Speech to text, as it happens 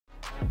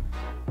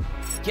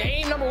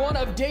Game number 1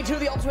 of day 2 of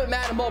the Ultimate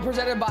Madden Bowl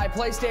presented by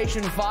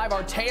PlayStation 5.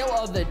 Our tale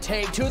of the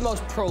tape. Two of the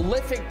most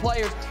prolific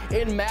players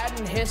in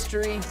Madden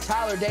history.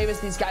 Tyler Davis,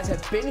 these guys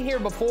have been here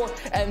before,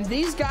 and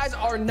these guys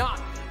are not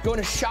going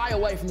to shy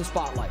away from the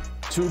spotlight.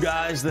 Two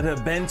guys that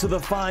have been to the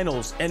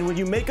finals, and when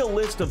you make a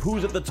list of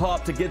who's at the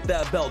top to get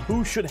that belt,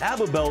 who should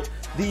have a belt,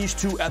 these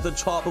two at the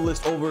top of the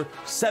list. Over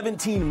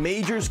 17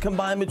 majors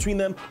combined between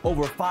them,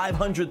 over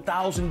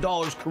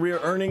 $500,000 career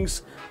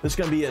earnings. This is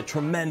going to be a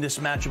tremendous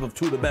matchup of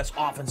two of the best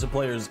offensive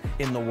players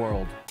in the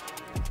world.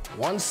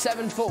 One's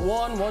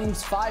 7'1",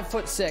 one's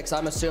 5'6",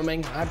 I'm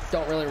assuming. I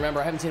don't really remember.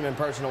 I haven't seen him in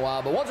person in a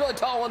while. But one's really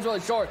tall, one's really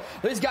short.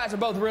 These guys are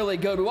both really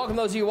good. We welcome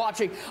those of you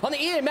watching on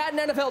the EA Madden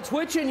NFL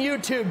Twitch and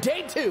YouTube.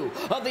 Day 2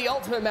 of the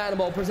Ultimate Madden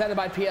Bowl presented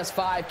by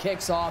PS5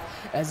 kicks off,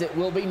 as it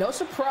will be no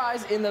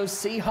surprise in those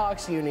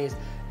Seahawks unis.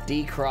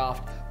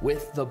 Dcroft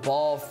with the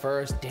ball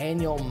first.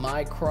 Daniel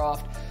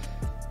Mycroft,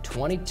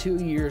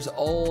 22 years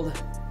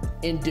old,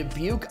 in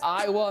Dubuque,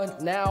 Iowa.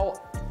 Now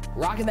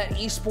rocking that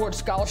esports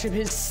scholarship,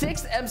 his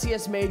 6th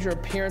MCS major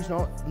appearance,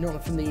 known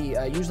from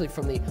the usually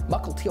from the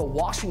Mukilteo,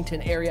 Washington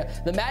area.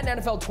 The Madden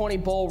NFL 20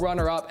 Bowl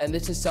runner-up, and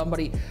this is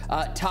somebody,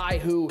 Ty,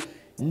 who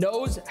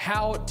knows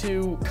how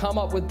to come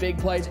up with big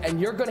plays, and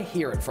you're going to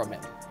hear it from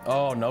him.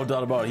 Oh, no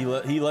doubt about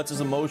it. He lets his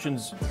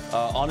emotions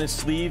on his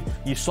sleeve.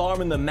 You saw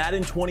him in the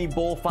Madden 20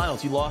 Bowl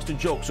finals. He lost a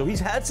joke. So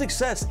he's had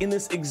success in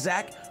this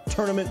exact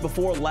tournament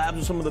before. Labs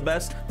with some of the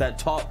best. That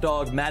top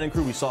dog Madden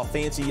crew. We saw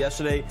Fancy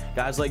yesterday.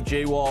 Guys like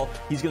J Wall.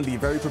 He's going to be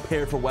very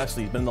prepared for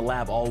Wesley. He's been in the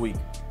lab all week.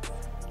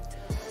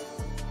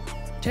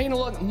 Taking a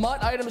look,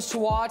 MUT items to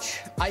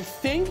watch. I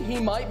think he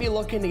might be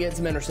looking to get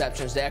some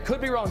interceptions today. I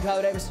could be wrong,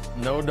 Tyler Davis.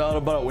 No doubt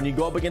about it. When you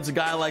go up against a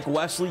guy like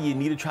Wesley, you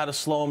need to try to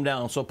slow him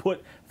down. So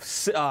put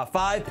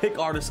 5 pick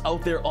artists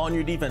out there on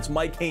your defense.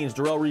 Mike Haynes,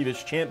 Darrell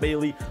Revis, Champ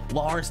Bailey,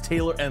 Lawrence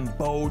Taylor, and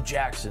Bo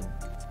Jackson.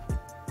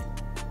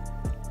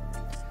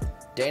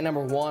 Day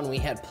number 1, we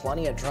had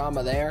plenty of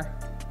drama there.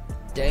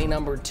 Day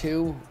number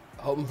 2,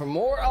 hoping for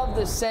more of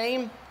the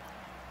same.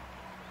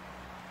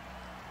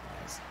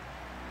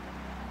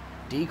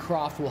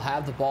 Dcroft will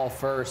have the ball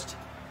first.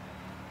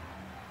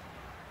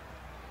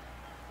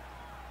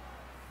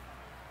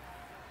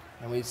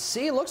 And we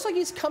see, it looks like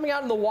he's coming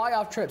out in the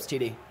Y-off trips,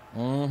 TD.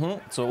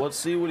 So let's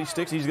see what he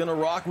sticks. He's going to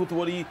rock with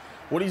what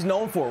he's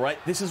known for, right?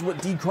 This is what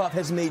Dcroft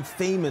has made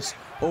famous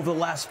over the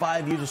last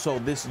 5 years or so.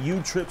 This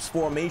U-trips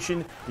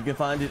formation. You can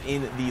find it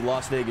in the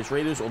Las Vegas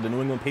Raiders or the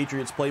New England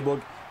Patriots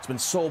playbook. It's been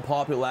so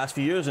popular the last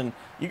few years, and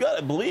you got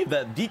to believe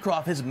that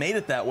Dcroft has made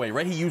it that way,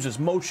 right? He uses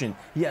motion.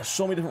 He has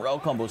so many different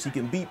route combos. He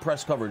can beat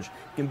press coverage.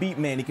 He can beat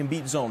man. He can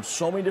beat zone.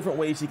 So many different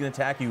ways he can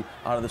attack you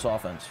out of this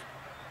offense.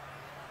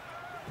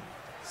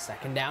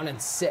 2nd down and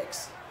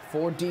 6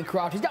 for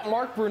Dcroft. He's got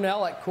Mark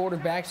Brunell at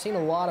quarterback. Seen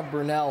a lot of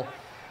Brunell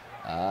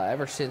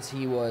ever since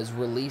he was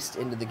released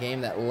into the game,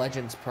 that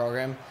Legends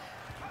program.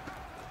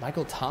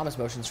 Michael Thomas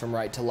motions from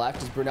right to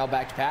left. Is Brunell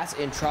back to pass?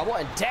 In trouble,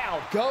 and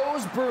down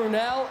goes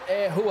Brunell.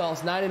 Who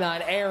else?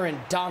 99, Aaron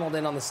Donald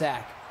in on the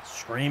sack.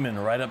 Screaming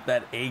right up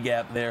that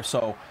A-gap there.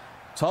 So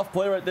tough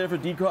play right there for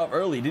Dcroft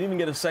early. Didn't even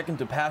get a second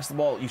to pass the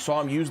ball. You saw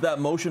him use that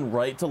motion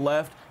right to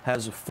left.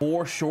 Has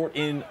 4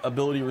 short-in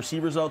ability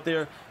receivers out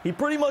there. He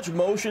pretty much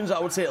motions, I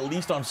would say, at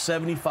least on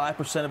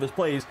 75% of his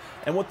plays.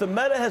 And what the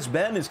meta has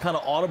been is kind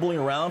of audibling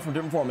around from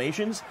different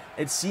formations.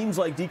 It seems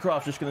like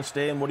Dcroft's just going to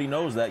stay in what he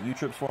knows, that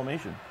U-trips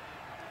formation.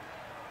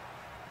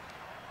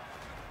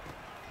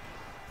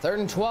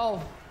 3rd and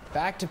 12.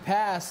 Back to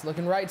pass.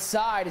 Looking right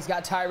side. He's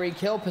got Tyreek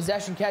Hill.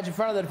 Possession catch in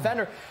front of the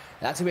defender.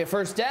 That's going to be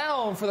a 1st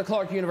down for the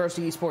Clark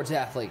University esports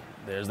athlete.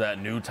 There's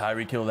that new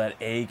Tyreek Hill, that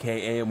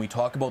AKA. And we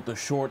talk about the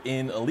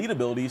short-in elite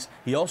abilities.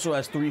 He also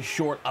has 3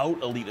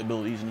 short-out elite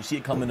abilities. And you see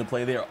it come into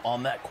play there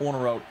on that corner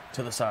route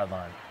to the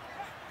sideline.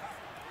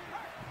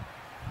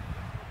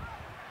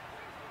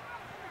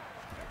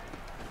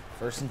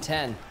 First and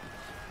 10.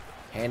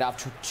 Hand off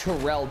to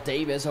Terrell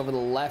Davis over the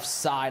left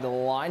side of the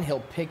line.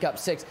 He'll pick up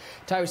 6.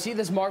 Ty, we see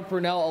this Mark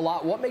Brunell a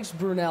lot. What makes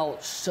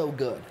Brunell so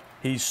good?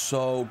 He's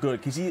so good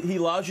because he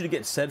allows you to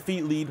get set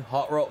feet lead,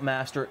 hot route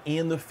master,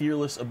 and the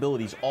fearless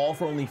abilities, all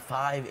for only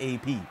 5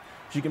 AP.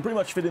 So you can pretty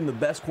much fit in the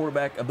best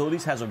quarterback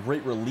abilities, has a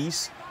great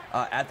release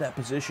at that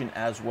position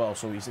as well.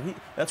 So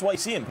that's why you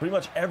see him. Pretty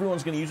much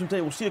everyone's going to use him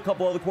today. We'll see a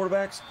couple other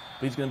quarterbacks,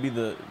 but he's going to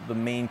be the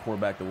main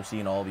quarterback that we'll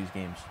see in all these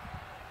games.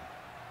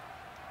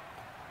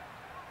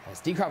 As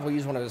Dcroft will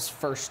use one of his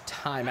first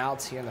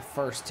timeouts here in the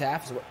first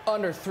half. So we're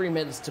under 3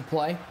 minutes to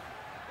play.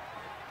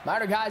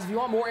 Reminder, guys, if you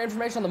want more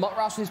information on the MUT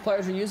roster these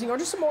players are using, or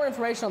just some more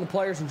information on the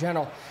players in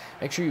general,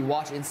 make sure you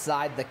watch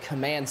inside the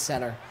command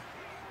center.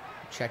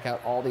 Check out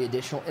all the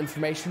additional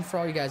information for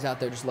all you guys out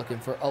there just looking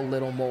for a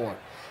little more.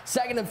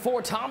 2nd and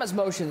 4, Thomas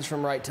motions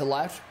from right to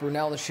left.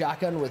 Brunell the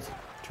shotgun with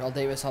Terrell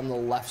Davis on the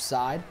left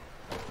side.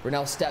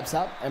 Brunell steps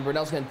up, and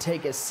Brunell's going to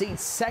take a seat.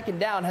 2nd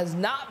down has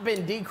not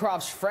been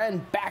Dcroft's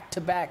friend.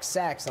 Back-to-back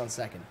sacks on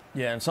 2nd.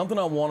 Yeah, and something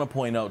I want to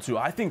point out, too.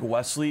 I think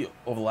Wesley,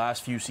 over the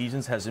last few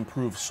seasons, has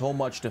improved so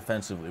much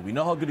defensively. We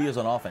know how good he is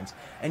on offense,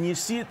 and you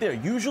see it there.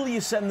 Usually you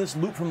send this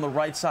loop from the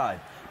right side,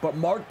 but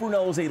Mark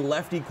Brunell is a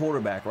lefty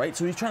quarterback, right?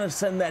 So he's trying to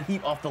send that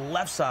heat off the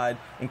left side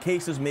in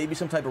case there's maybe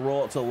some type of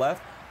rollout to the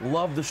left.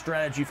 Love the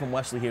strategy from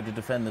Wesley here to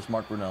defend this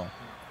Mark Brunell.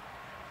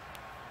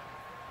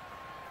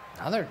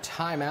 Another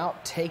timeout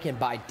taken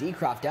by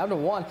Dcroft, down to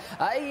 1.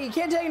 You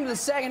can't take him to the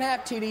second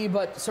half, TD,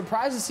 but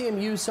surprised to see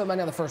him use so many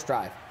on the first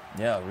drive.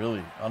 Yeah,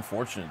 really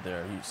unfortunate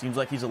there. He seems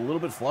like he's a little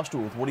bit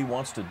flustered with what he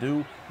wants to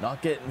do,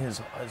 not getting his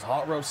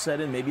hot route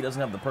set in. Maybe he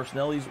doesn't have the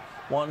personnel he's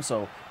wanting,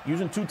 so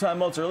using 2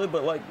 timeouts early,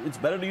 but like it's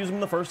better to use them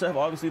in the first half,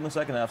 obviously in the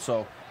second half,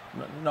 so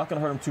not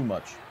going to hurt him too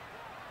much.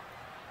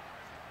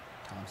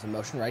 Thompson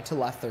motion right to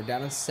left, they're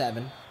down in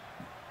 7.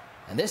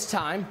 And this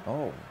time,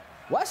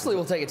 Wesley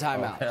will take a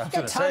timeout. Okay, He's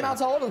got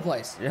timeouts all over the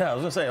place. Yeah, I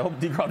was going to say, I hope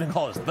Dcroft didn't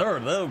call his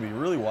third. That would be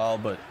really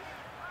wild, but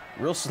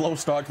real slow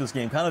start to this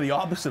game. Kind of the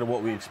opposite of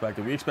what we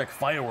expected. We expect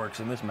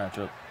fireworks in this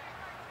matchup.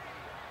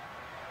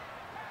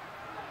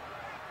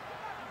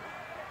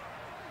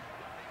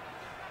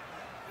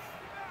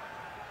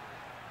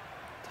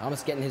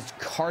 Thomas getting his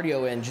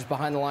cardio in just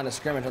behind the line of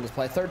scrimmage on this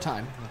play. Third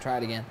time. We'll try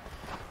it again.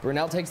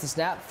 Brunell takes the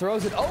snap,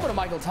 throws it over to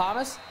Michael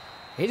Thomas.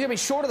 He's going to be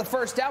short of the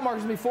first down mark.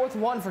 It's going to be 4th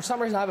and 1. For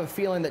some reason, I have a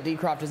feeling that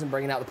Dcroft isn't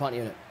bringing out the punt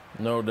unit.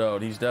 No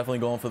doubt. He's definitely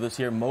going for this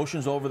here.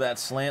 Motions over that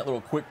slant,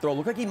 little quick throw.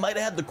 Looked like he might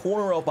have had the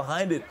corner out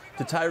behind it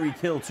to Tyreek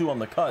Hill, too, on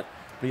the cut.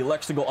 But he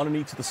elects to go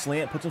underneath to the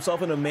slant, puts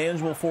himself in a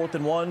manageable 4th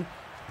and 1.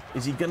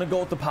 Is he going to go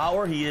with the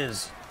power? He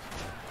is.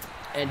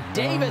 And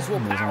Davis will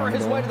power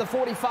his way to the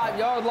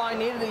 45-yard line.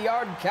 Needed a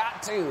yard,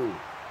 got to.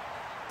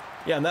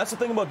 Yeah, and that's the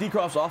thing about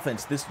Dcroft's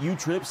offense. This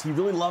U-trips, he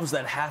really loves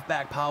that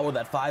halfback power,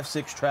 that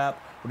 5-6 trap,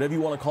 whatever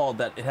you want to call it,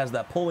 that it has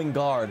that pulling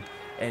guard.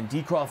 And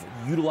Dcroft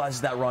utilizes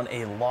that run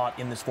a lot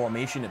in this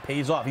formation. It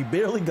pays off. He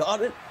barely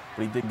got it,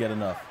 but he didn't get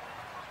enough.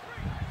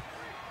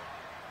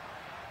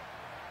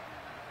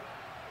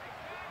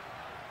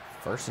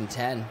 First and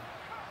 10.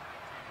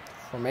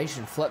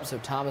 Formation flips, so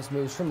Thomas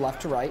moves from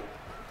left to right.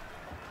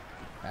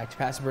 Back to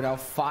pass to Brunell.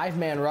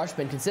 5-man rush,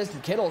 been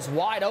consistent. Kittle's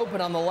wide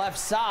open on the left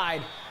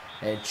side.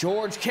 And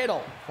George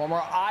Kittle,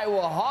 former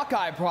Iowa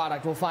Hawkeye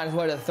product, will find his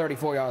way to the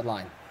 34-yard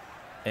line.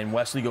 And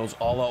Wesley goes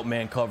all-out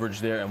man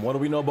coverage there. And what do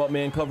we know about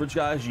man coverage,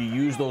 guys? You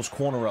use those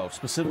corner routes,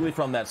 specifically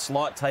from that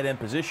slot tight end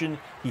position.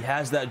 He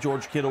has that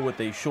George Kittle with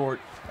a short,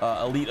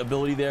 elite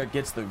ability there.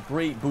 Gets the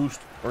great boost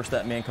versus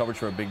that man coverage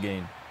for a big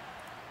gain.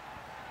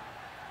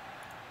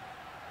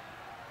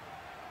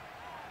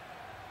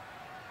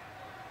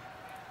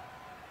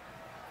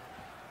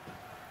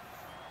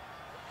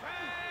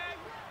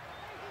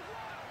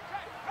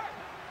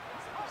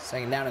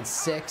 Second down and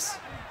 6.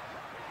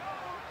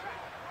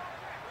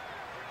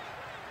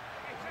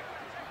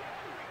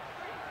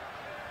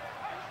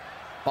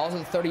 Ball's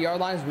at the 30-yard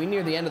line as we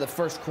near the end of the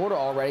first quarter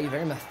already.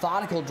 Very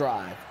methodical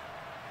drive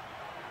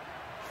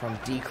from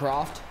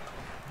Dcroft.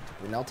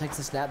 Brunell takes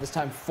the snap. This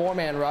time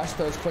 4-man rush.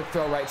 Throws quick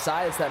throw right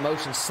side. It's that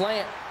motion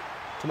slant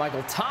to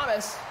Michael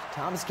Thomas.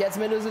 Thomas gets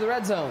him into the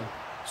red zone.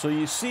 So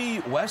you see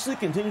Wesley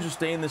continues to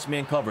stay in this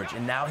man coverage,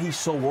 and now he's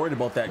so worried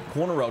about that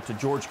corner route to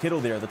George Kittle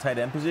there, the tight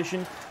end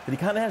position, that he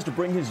kind of has to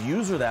bring his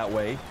user that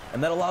way,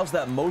 and that allows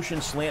that motion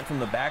slant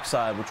from the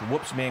backside, which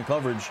whoops man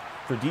coverage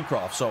for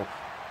Dcroft. So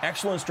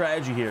excellent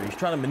strategy here. He's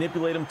trying to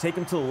manipulate him, take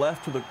him to the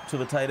left to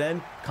the tight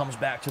end, comes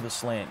back to the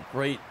slant.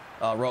 Great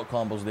route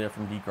combos there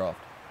from Dcroft.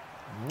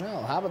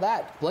 Well, how about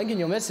that? Blink and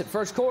you'll miss it.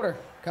 First quarter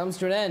comes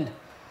to an end.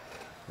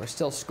 We're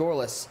still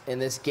scoreless in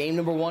this game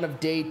number 1 of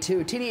day 2.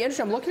 TD,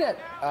 interesting. I'm looking at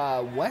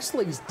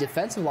Wesley's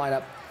defensive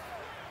lineup.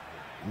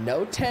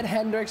 No Ted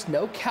Hendricks,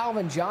 no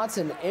Calvin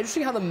Johnson.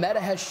 Interesting how the meta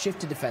has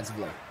shifted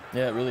defensively.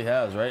 Yeah, it really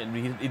has, right?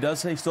 And he does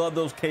say he still have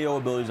those KO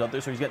abilities out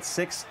there. So he's got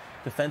 6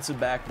 defensive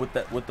back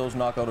with those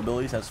knockout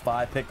abilities. Has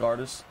 5 pick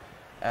artists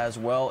as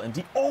well. And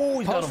he's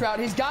got him. Route,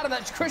 he's got him.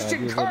 That's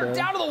Christian Kirk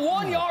down to the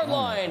 1-yard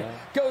line.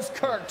 Goes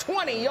Kirk,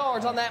 20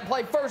 yards on that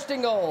play. First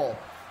and goal.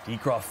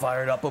 Dcroft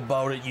fired up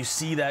about it. You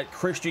see that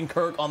Christian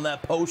Kirk on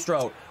that post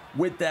route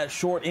with that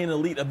short and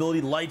elite ability,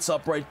 lights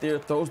up right there,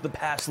 throws the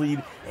pass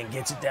lead, and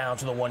gets it down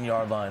to the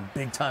 1-yard line.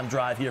 Big time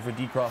drive here for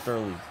Dcroft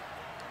early.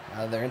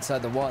 They're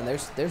inside the 1.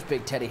 There's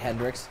big Teddy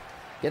Hendricks.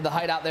 Get the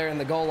height out there in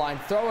the goal line.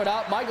 Throw it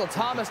up. Michael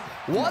Thomas.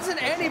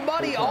 Wasn't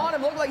anybody on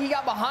him. Looked like he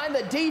got behind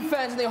the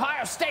defense. And the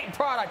Ohio State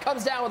product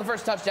comes down with the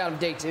first touchdown of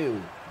day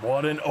 2.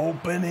 What an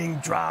opening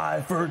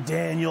drive for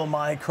Daniel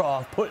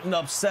Mycroft. Putting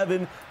up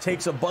 7.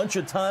 Takes a bunch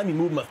of time. He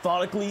moved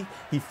methodically.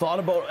 He thought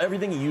about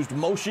everything. He used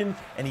motion.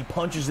 And he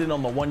punches in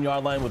on the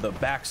 1-yard line with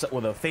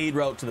a fade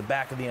route to the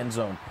back of the end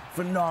zone.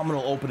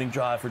 Phenomenal opening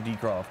drive for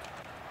Dcroft.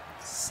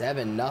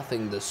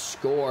 7-0 the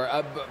score.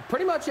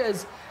 Pretty much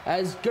as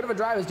good of a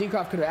drive as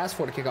Dcroft could have asked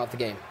for to kick off the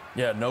game.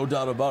 Yeah, no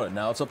doubt about it.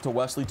 Now it's up to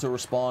Wesley to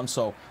respond.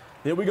 So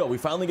there we go. We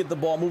finally get the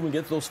ball moving,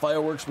 get those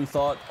fireworks we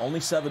thought. Only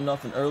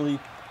 7-0 early,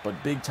 but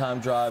big time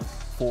drive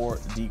for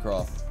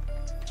Dcroft.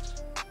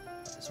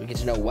 So we get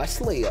to know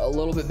Wesley a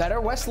little bit better.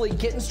 Wesley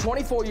Gittens,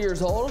 24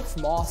 years old,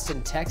 from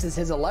Austin, Texas.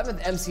 His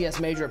 11th MCS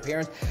major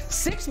appearance,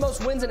 6th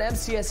most wins in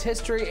MCS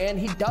history, and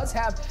he does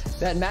have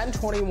that Madden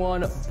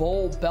 21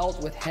 Bowl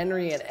belt with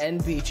Henry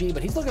and NBG,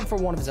 but he's looking for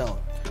one of his own.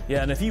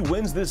 Yeah, and if he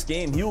wins this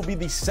game, he will be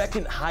the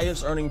second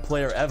highest earning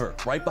player ever,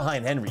 right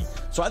behind Henry.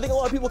 So I think a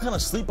lot of people kind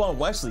of sleep on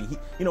Wesley.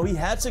 He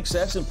had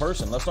success in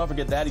person. Let's not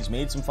forget that. He's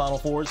made some Final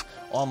Fours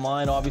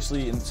online,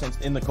 obviously, in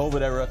the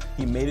COVID era.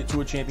 He made it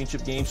to a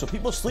championship game. So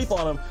people sleep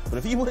on him, but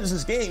if he wins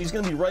this game, he's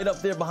going to be right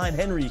up there behind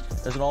Henry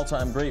as an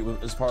all-time great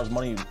as far as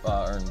money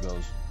earned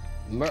goes.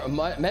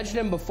 Mentioned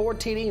him before,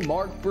 TD.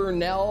 Mark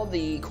Brunell,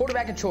 the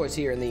quarterback of choice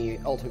here in the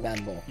Ultimate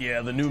Madden Bowl.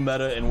 Yeah, the new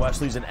meta, and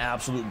Wesley's an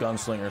absolute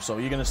gunslinger, so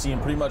you're going to see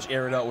him pretty much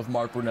air it out with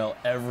Mark Brunell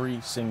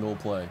every single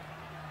play.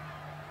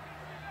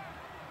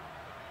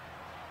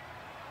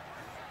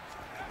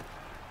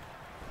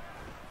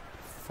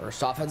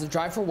 First offensive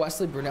drive for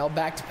Wesley. Brunell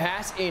back to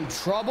pass, in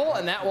trouble,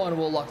 and that one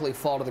will luckily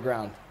fall to the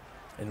ground.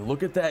 And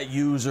look at that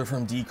user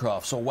from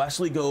Dcroft. So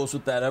Wesley goes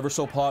with that ever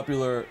so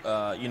popular,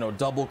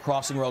 double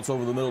crossing routes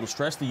over the middle to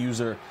stress the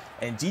user.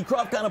 And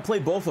Dcroft kind of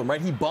played both of them,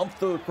 right? He bumped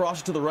the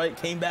crosser to the right,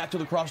 came back to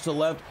the crosser to the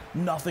left.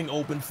 Nothing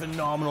open.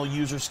 Phenomenal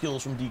user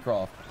skills from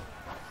Dcroft.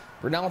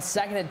 Brunell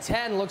 2nd and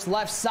 10, looks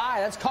left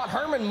side. That's caught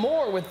Herman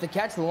Moore with the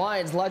catch. The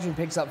Lions legend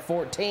picks up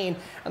 14,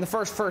 and the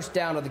first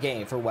down of the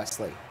game for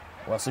Wesley.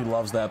 Wesley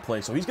loves that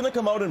play. So he's going to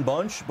come out in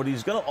bunch, but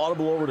he's going to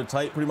audible over to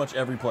tight pretty much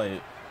every play.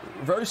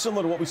 Very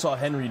similar to what we saw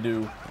Henry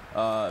do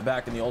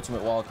back in the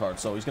Ultimate Wildcard.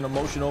 So he's going to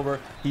motion over.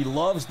 He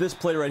loves this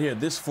play right here,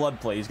 this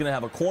flood play. He's going to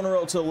have a corner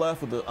out to the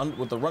left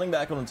with the running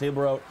back on the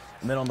table route,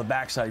 and then on the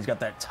backside he's got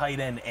that tight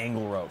end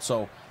angle route.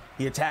 So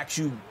he attacks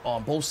you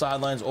on both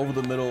sidelines, over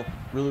the middle.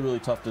 Really, really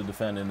tough to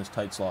defend in his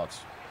tight slots.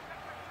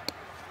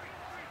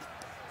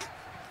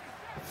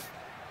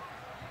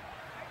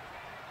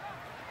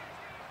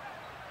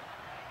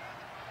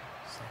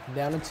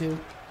 Down and 2.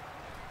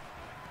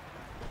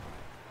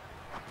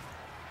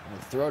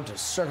 Throw it to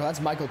circle.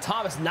 That's Michael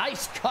Thomas.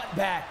 Nice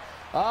cutback.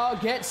 Oh,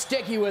 get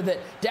sticky with it.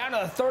 Down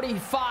to the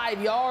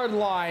 35-yard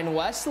line.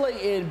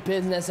 Wesley in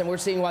business, and we're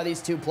seeing why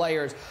these two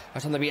players are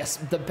some of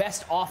the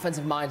best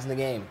offensive minds in the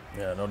game.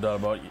 Yeah, no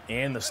doubt about it.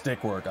 And the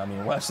stick work. I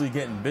mean, Wesley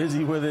getting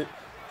busy with it.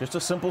 Just a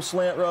simple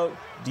slant route.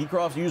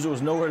 Dcroft's user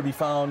was nowhere to be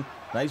found.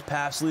 Nice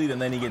pass lead, and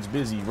then he gets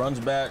busy. Runs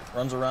back,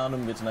 runs around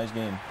him, gets a nice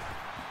gain.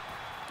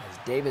 As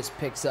Davis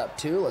picks up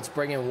 2, let's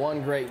bring in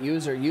one great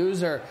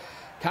user.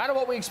 Kind of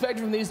what we expected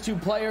from these two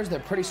players. They're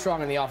pretty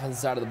strong on the offensive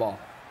side of the ball.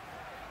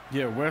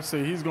 Yeah,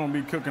 Wesley, he's going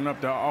to be cooking up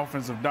the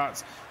offensive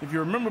dots. If you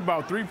remember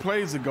about 3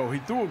 plays ago, he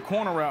threw a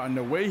corner route, and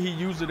the way he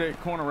used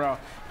that corner route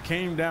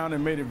came down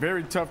and made it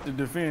very tough to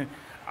defend.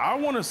 I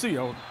want to see,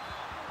 it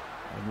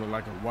looked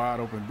like a wide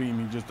open beam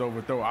he just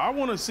overthrew. I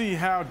want to see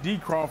how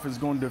Dcroft is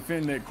going to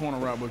defend that corner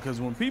route, because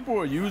when people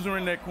are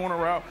using that corner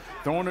route,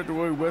 throwing it the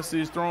way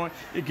Wesley is throwing,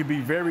 it can be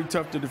very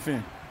tough to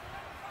defend.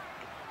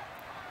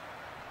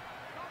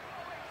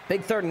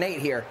 Big 3rd and 8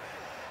 here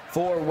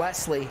for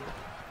Wesley.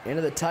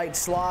 Into the tight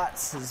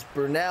slots as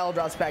Brunell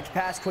drops back to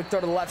pass. Quick throw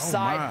to the left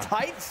side.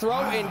 Tight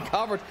throw in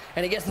coverage,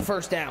 and he gets the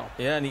first down.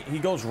 Yeah, and he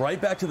goes right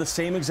back to the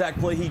same exact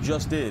play he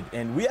just did.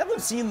 And we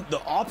haven't seen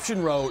the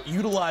option route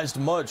utilized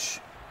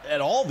much at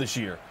all this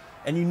year.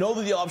 And you know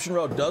that the option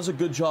route does a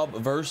good job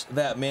versus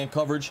that man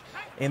coverage.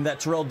 And that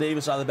Terrell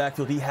Davis out of the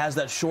backfield, he has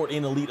that short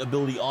and elite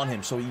ability on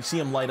him. So you see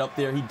him light up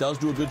there. He does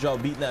do a good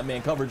job beating that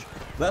man coverage.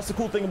 But that's the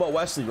cool thing about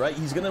Wesley, right?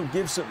 He's going to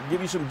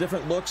give you some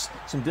different looks,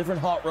 some different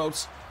hot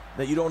routes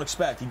that you don't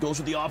expect. He goes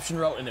with the option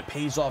route, and it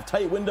pays off.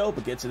 Tight window,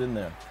 but gets it in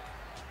there.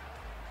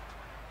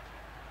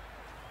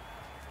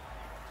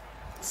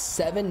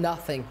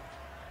 7-0.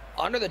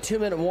 Under the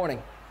 2-minute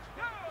warning.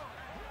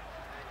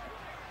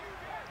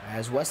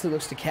 As Wesley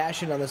looks to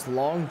cash in on this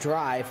long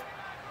drive.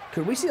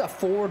 Could we see a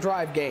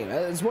 4-drive game?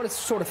 That's what it's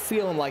sort of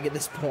feeling like at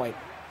this point.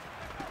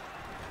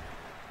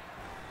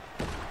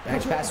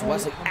 Next pass,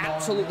 Wesley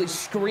absolutely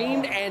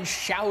screamed and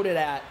shouted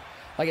at.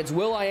 Like it's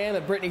Will.i.am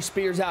and Britney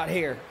Spears out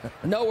here.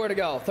 Nowhere to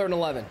go. 3rd and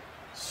 11.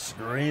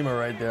 Screamer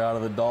right there out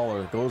of the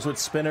dollar. Goes with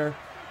spinner.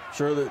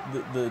 Sure,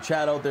 the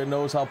chat out there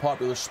knows how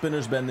popular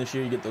spinner's been this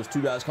year. You get those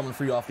 2 guys coming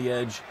free off the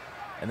edge.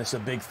 And this is a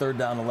big 3rd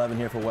down 11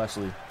 here for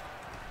Wesley.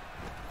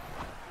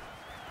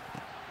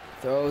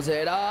 Throws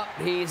it up.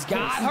 He's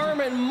got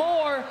Herman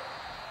Moore.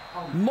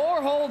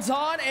 Moore holds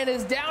on and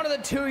is down to the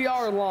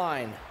 2-yard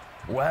line.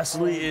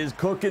 Wesley is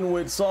cooking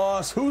with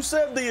sauce. Who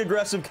said the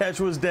aggressive catch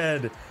was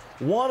dead?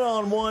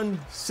 1-on-1,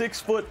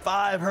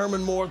 6'5",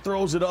 Herman Moore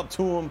throws it up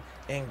to him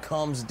and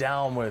comes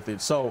down with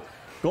it. So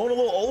going a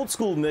little old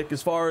school, Nick,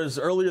 as far as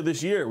earlier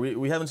this year.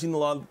 We haven't seen a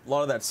lot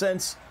of that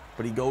since,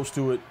 but he goes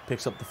to it,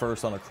 picks up the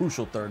first on a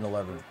crucial 3rd and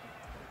 11.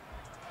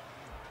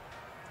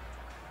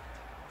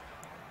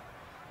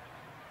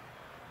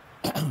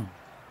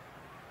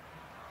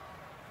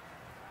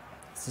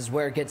 This is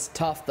where it gets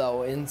tough,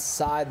 though,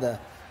 inside the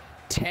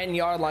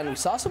 10-yard line. We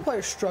saw some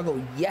players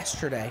struggle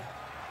yesterday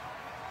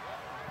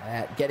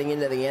at getting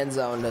into the end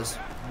zone. Does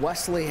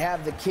Wesley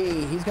have the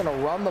key? He's going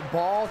to run the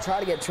ball, try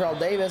to get Terrell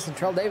Davis, and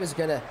Terrell Davis is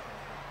going to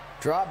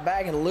drop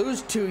back and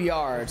lose 2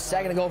 yards.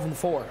 2nd to go from the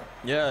 4.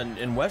 Yeah,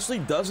 and Wesley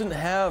doesn't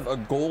have a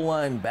goal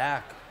line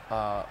back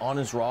on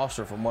his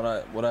roster, from what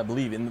I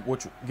believe,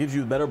 which gives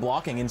you better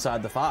blocking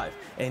inside the 5.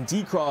 And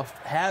Dcroft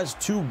has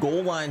 2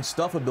 goal line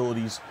stuff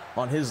abilities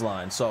on his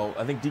line, so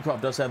I think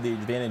Dcroft does have the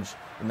advantage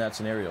in that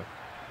scenario.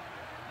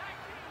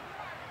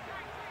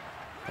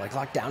 Play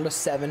clock down to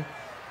 7,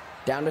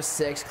 down to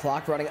 6.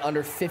 Clock running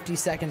under 50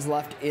 seconds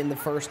left in the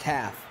first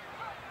half.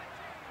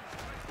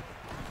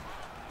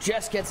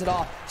 Just gets it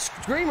off.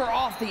 Screamer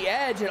off the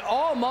edge and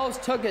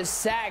almost took a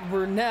sack.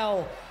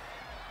 Brunel.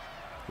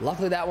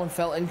 Luckily, that one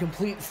fell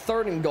incomplete.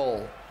 3rd and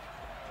goal.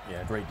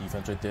 Yeah, great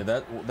defense right there.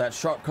 That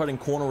sharp cutting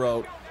corner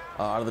route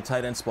out of the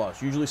tight end spot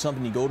is usually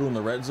something you go to in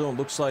the red zone.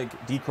 Looks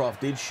like Dcroft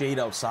did shade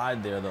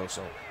outside there, though,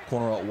 so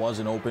corner route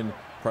wasn't open.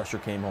 Pressure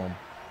came home.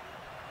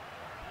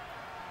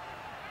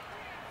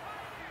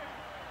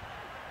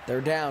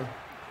 3rd down.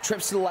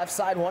 Trips to the left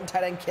side. 1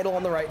 tight end, Kittle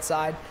on the right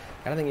side.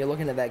 I don't think you're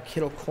looking at that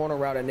Kittle corner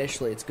route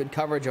initially. It's good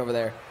coverage over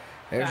there.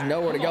 There's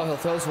nowhere to go. He'll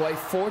throw this away.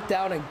 4th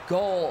down and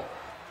goal.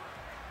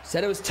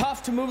 Said it was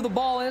tough to move the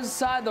ball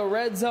inside the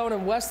red zone,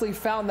 and Wesley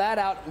found that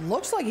out.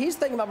 Looks like he's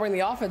thinking about bringing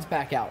the offense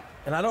back out.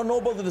 And I don't know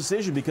about the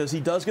decision, because he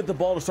does get the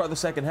ball to start the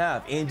second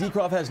half, and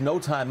Dcroft has no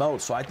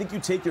timeouts. So I think you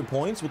take your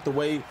points with the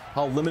way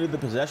how limited the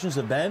possessions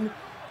have been.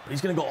 But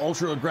he's going to go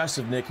ultra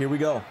aggressive, Nick. Here we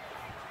go.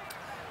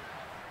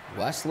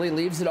 Wesley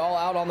leaves it all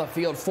out on the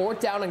field. 4th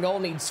down and goal,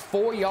 needs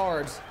 4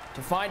 yards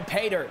to find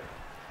pay dirt.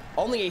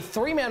 Only a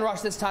 3-man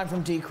rush this time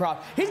from Dcroft.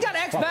 He's got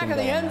X back in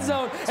the end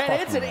zone,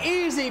 and it's an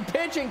easy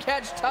pitch and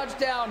catch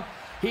touchdown.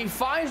 He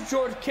finds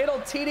George Kittle,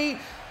 TD.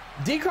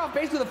 Dcroft,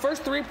 basically the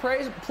first 3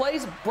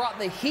 plays brought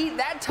the heat.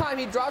 That time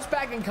he drops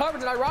back in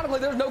coverage, and ironically,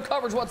 there's no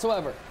coverage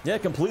whatsoever. Yeah,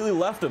 completely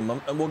left him,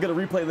 and we'll get a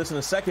replay of this in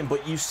a second,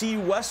 but you see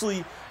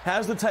Wesley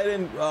has the tight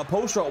end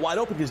post route wide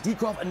open, because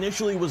Dcroft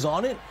initially was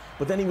on it,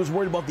 but then he was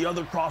worried about the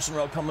other crossing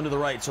route coming to the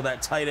right, so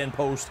that tight end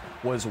post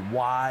was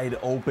wide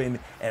open,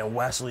 and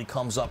Wesley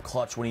comes up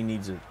clutch when he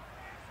needs it.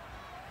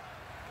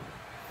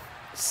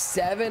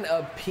 7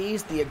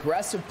 apiece. The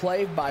aggressive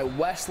play by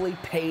Wesley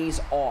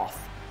pays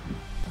off.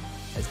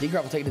 As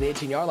Dcroft will take it to the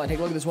 18-yard line. Take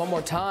a look at this one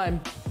more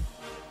time.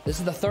 This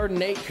is the 3rd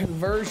and 8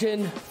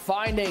 conversion,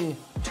 finding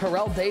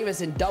Terrell Davis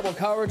in double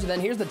coverage, and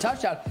then here's the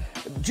touchdown.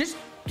 Just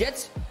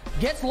gets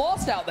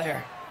lost out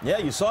there. Yeah,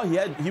 you saw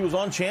he was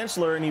on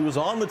Chancellor, and he was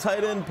on the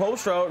tight end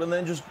post route, and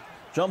then just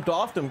jumped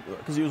off him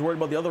because he was worried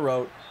about the other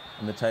route,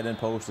 and the tight end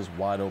post is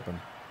wide open.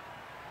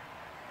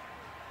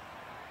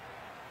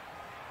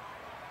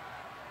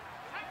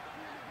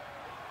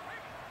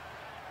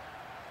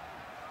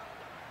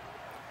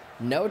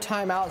 No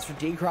timeouts for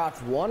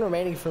Dcroft. 1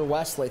 remaining for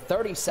Wesley.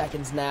 30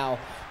 seconds now,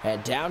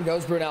 and down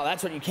goes Brunel.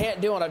 That's what you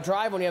can't do on a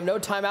drive when you have no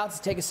timeouts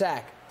to take a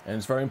sack. And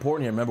it's very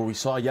important here. Remember, we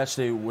saw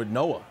yesterday with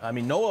Noah. I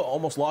mean, Noah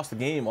almost lost the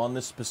game on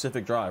this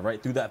specific drive,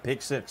 right, through that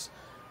pick 6.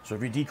 So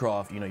if you're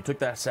Dcroft, you took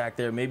that sack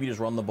there, maybe just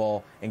run the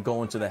ball and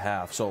go into the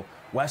half. So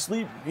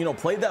Wesley,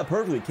 played that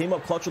perfectly. Came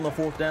up clutch on the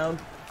 4th down.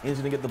 He's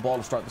going to get the ball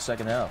to start the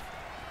second half.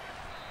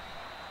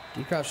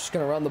 Dcroft's just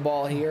going to run the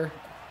ball here,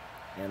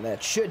 and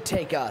that should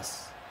take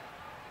us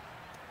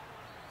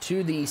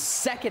to the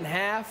second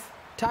half.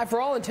 Ty, for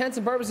all intents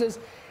and purposes,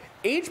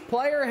 each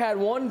player had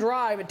 1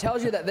 drive. It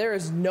tells you that there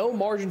is no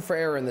margin for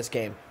error in this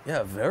game.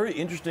 Yeah, very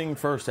interesting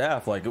first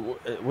half. Like,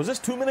 was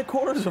this 2-minute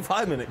quarters or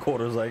 5-minute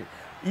quarters? Like,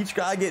 each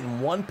guy getting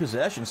 1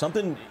 possession,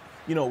 something,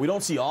 we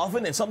don't see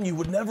often, and something you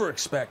would never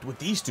expect with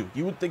these 2.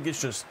 You would think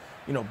it's just,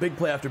 big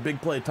play after big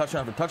play,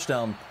 touchdown after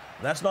touchdown.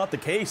 That's not the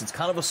case. It's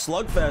kind of a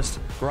slugfest,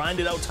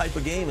 grinded out type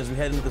of game as we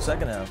head into the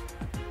second half.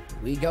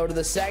 We go to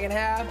the second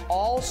half,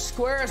 all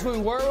square as we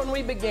were when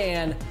we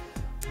began.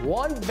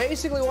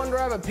 Basically one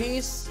drive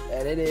apiece,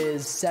 and it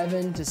is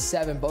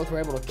 7-7. Both were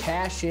able to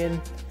cash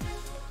in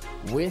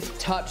with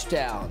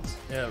touchdowns.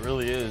 Yeah, it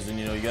really is. And,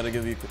 you got to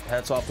give you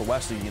hats off to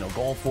Wesley,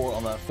 going for it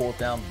on that 4th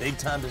down.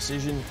 Big-time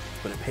decision,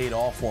 but it paid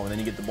off for him. And then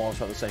you get the ball to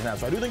start the second half.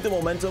 So I do think the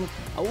momentum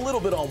a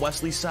little bit on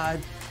Wesley's side,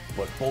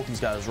 but both these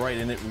guys right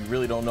in it. We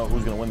really don't know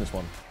who's going to win this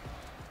one.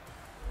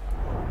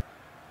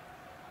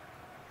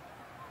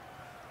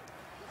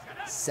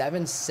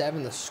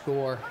 7-7 the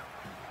score.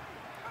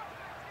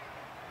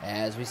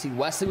 As we see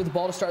Wesley with the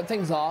ball to start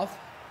things off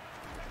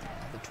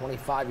at the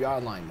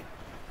 25-yard line.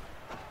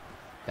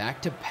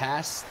 Back to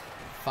pass.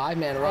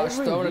 5-man rush.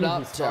 Throwing it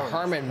up to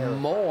Herman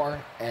Moore.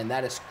 And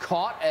that is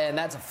caught. And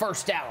that's a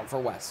first down for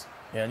Wes.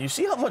 Yeah, and you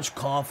see how much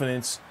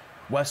confidence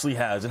Wesley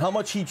has and how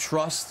much he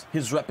trusts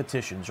his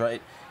repetitions,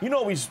 right?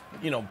 He's,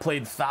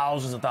 played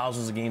thousands and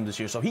thousands of games this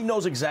year, so he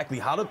knows exactly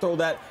how to throw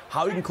that,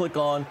 how he can click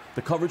on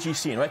the coverage he's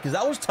seeing, right? Because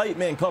that was tight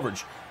man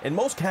coverage, and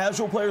most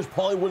casual players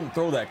probably wouldn't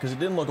throw that because it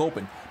didn't look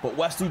open. But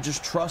Wesley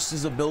just trusts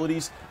his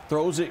abilities,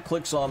 throws it,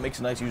 clicks on, makes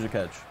a nice user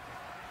catch.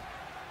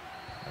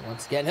 And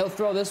once again, he'll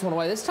throw this one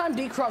away. This time,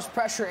 Dcroft's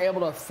pressure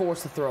able to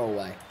force the throw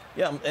away.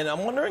 Yeah, and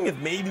I'm wondering if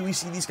maybe we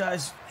see these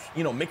guys,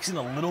 mixing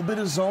a little bit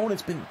of zone.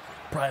 It's been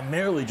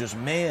primarily just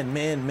man.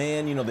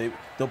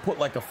 They'll put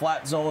like a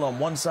flat zone on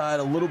one side,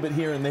 a little bit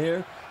here and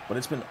there, but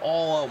it's been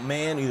all out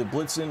man, either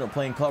blitzing or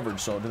playing coverage.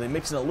 So do they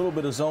mix in a little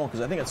bit of zone?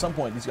 Because I think at some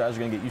point these guys are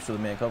going to get used to the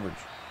man coverage.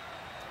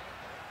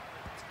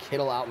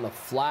 Kittle out in the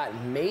flat.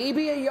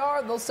 Maybe a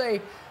yard. They'll say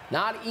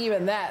not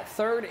even that.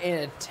 3rd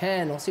and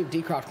 10. We'll see if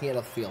Dcroft can get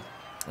off the field.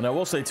 And I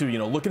will say, too, you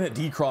know, looking at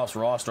Dcroft's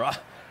roster,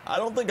 I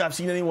don't think I've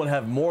seen anyone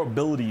have more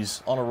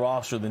abilities on a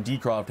roster than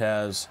Dcroft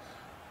has.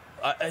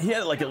 He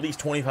had, like, at least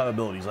 25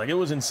 abilities. Like, it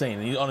was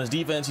insane. On his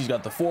defense, he's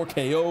got the 4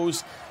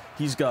 KOs.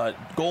 He's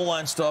got goal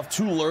line stuff,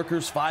 2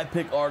 lurkers,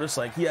 5-pick artists.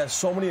 Like, he has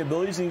so many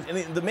abilities. And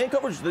the man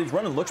coverage that he's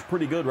running looks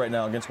pretty good right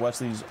now against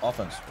Wesley's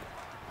offense.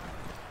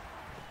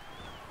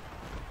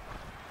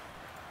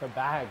 The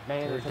bag,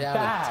 man. They're down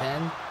at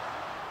 10.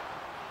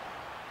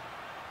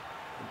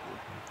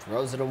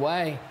 Throws it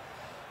away.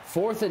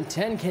 4th and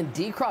 10. Can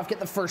Dcroft get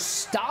the first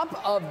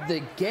stop of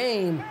the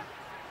game?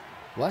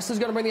 Wesley's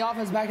going to bring the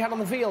offense back out on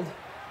the field.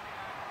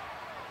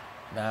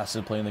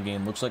 Massive play in the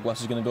game. Looks like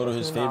Wesley's going to go to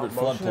his favorite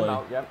flood play.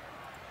 Yep.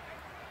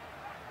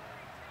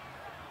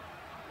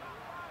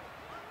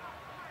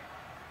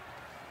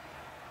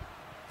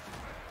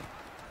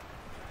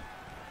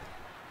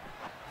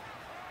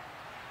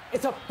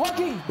 It's a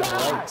fucking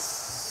bag!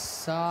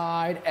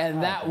 Side,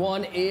 and that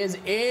one is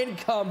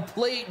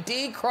incomplete.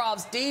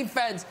 Dcroft's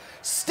defense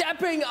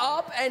stepping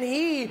up, and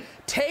he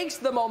takes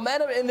the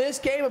momentum in this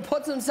game and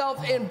puts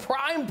himself in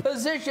prime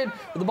position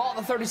with the ball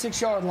at the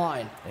 36-yard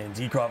line. And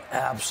Dcroft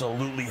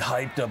absolutely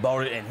hyped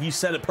about it, and he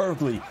said it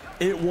perfectly.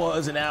 It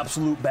was an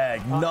absolute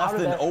bag.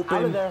 Nothing open.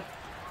 Out of there.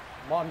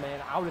 Come on, man.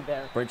 Out of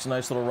there. Breaks a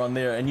nice little run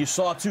there. And you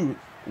saw, too,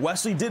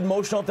 Wesley did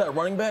motion out that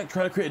running back,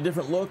 try to create a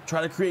different look,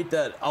 try to create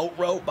that out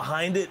route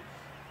behind it.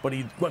 But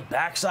he went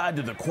backside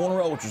to the corner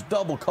route, which was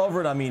double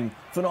covered. I mean,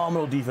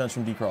 phenomenal defense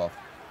from Dcroft.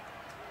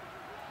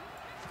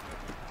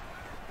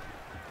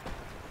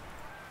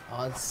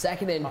 On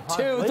 2nd and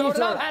 2, throw it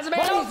up, has a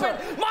man open.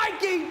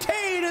 Mikey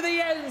T to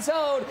the end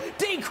zone.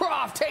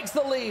 Dcroft takes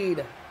the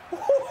lead.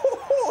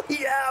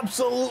 He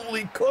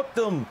absolutely cooked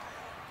him.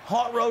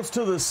 Hot routes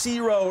to the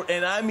C route,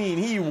 and I mean,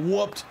 he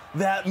whooped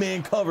that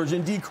man coverage.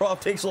 And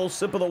Dcroft takes a little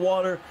sip of the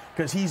water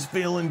because he's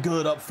feeling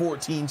good, up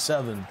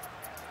 14-7.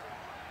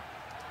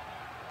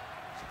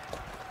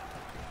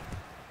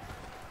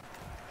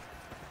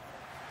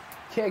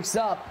 Kicks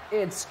up,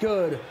 it's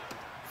good.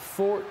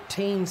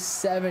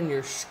 14-7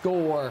 your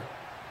score.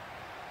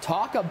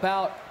 Talk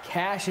about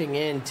cashing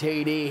in,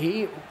 TD.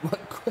 He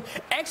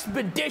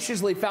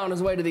expeditiously found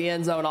his way to the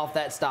end zone off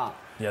that stop.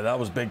 Yeah, that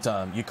was big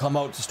time. You come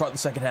out to start the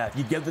second half,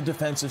 you get the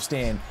defensive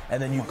stand, and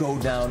then you go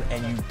down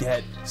and you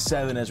get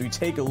 7. As we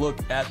take a look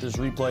at this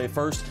replay,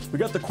 first, we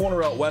got the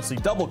corner out Wesley,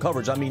 double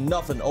coverage. I mean,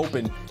 nothing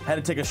open. Had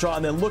to take a shot,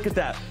 and then look at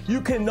that.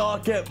 You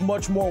cannot get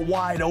much more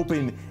wide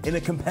open in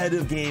a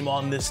competitive game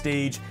on this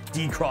stage.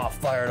 Dcroft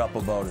fired up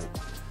about it.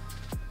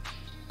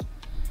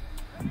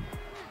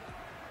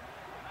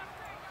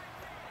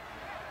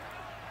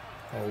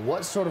 Well,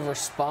 what sort of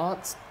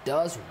response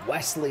does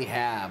Wesley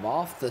have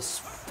off this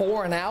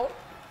 4 and out?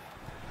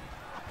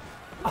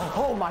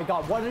 Oh my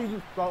God, what are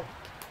you, bro?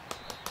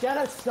 Get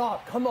a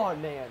stop. Come on,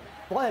 man.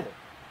 Bled.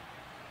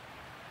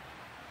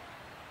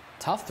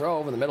 Tough throw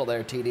over the middle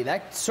there, TD.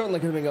 That certainly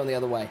could have been going the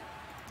other way.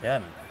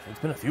 Yeah, it's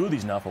been a few of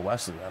these now for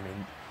Wesley. I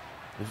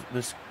mean,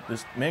 this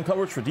man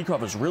coverage for Dcroft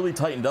has really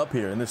tightened up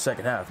here in this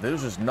second half.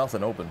 There's just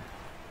nothing open.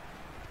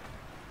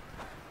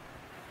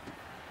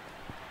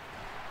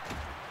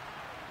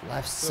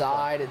 Left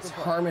side, it's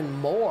Herman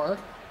Moore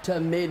to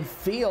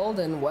midfield,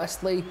 and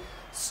Wesley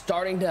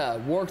starting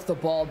to work the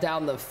ball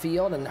down the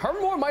field. And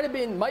Herman Moore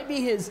might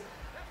be his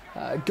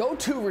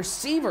go-to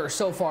receiver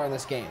so far in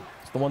this game.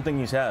 It's the one thing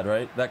he's had,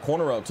 right? That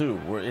corner route too,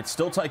 where it's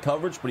still tight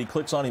coverage, but he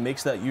clicks on, he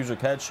makes that user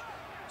catch.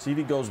 See if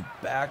he goes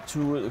back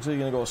to it. Looks like he's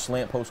gonna go a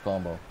slant post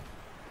combo.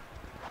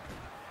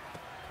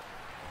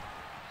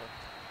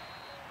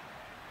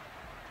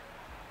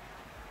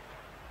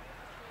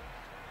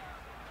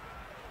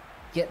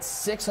 Gets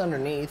 6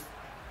 underneath.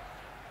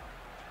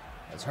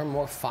 As Herman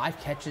Moore, 5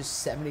 catches,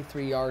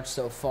 73 yards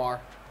so far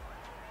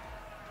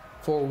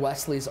for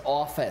Wesley's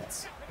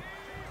offense.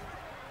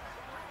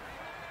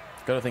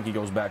 Gotta think he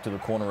goes back to the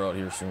corner route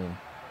here soon.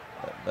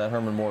 That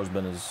Herman Moore has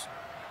been his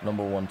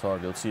 #1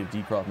 target. Let's see if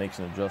Dcroft makes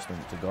an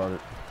adjustment to guard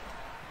it.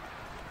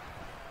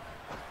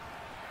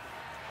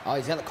 Oh,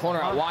 he's got the corner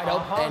out wide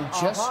open and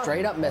just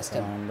straight up missed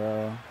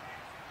him.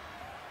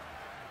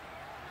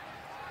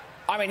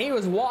 I mean, he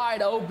was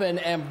wide open,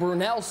 and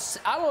Brunel,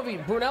 I don't know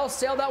if Brunel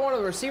sailed that one, or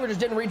the receiver just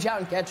didn't reach out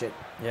and catch it.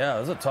 Yeah,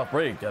 it was a tough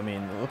break. I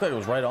mean, it looked like it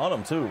was right on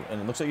him, too.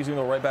 And it looks like he's going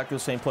to go right back to the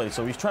same place.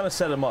 So he's trying to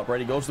set him up, right?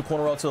 He goes the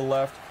corner out to the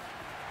left.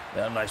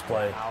 Yeah, nice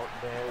play. Out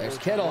there. There's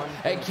Kittle.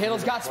 Hey,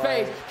 Kittle's got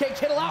space. Okay,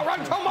 Kittle out,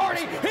 run to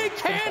Marty. He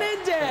can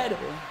and did.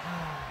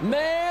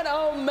 Man,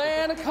 oh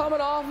man,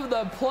 coming off of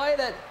the play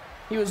that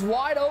he was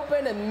wide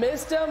open and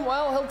missed him.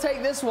 Well, he'll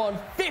take this one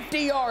 50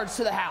 yards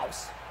to the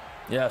house.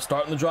 Yeah,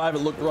 starting the drive, it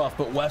looked rough,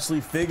 but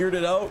Wesley figured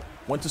it out,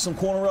 went to some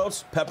corner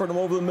routes, peppered him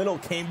over the middle,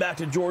 came back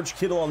to George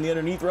Kittle on the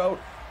underneath route,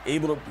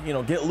 able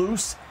to, get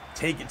loose,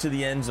 take it to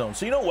the end zone.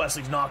 So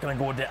Wesley's not going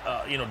to go,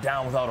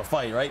 down without a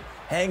fight, right?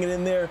 Hanging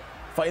in there,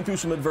 fighting through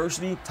some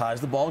adversity, ties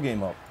the ball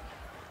game up.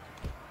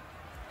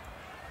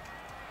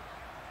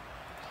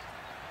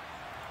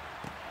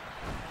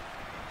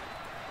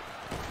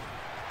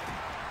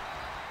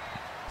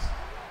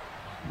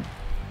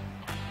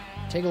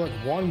 Take a look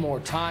one more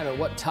time at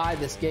what tied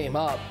this game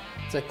up.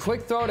 It's a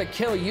quick throw to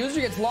kill.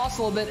 User gets lost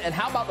a little bit, and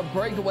how about the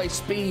breakaway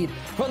speed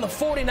from the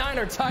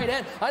 49er tight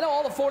end? I know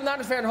all the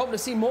 49ers fans are hoping to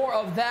see more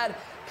of that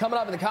coming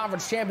up in the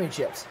conference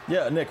championships.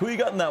 Yeah, Nick, who you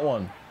got in that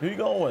one? Who you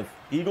going with?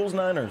 Eagles,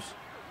 Niners?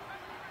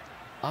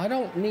 I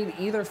don't need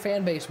either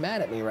fan base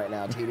mad at me right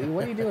now, TD.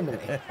 What are you doing to me?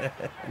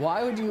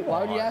 Why would you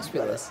ask me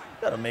this?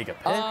 Gotta make a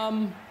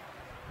pick.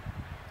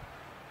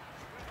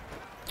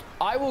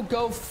 I will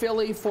go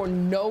Philly for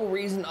no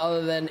reason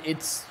other than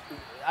it's.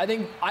 I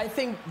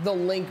think the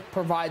link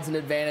provides an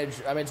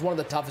advantage. I mean, it's one of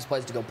the toughest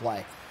places to go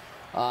play.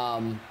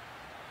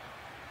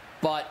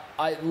 But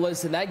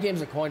listen, that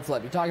game's a coin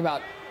flip. You're talking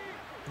about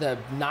the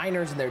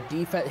Niners and their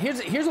defense.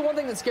 Here's the one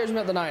thing that scares me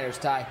about the Niners,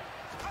 Ty.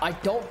 I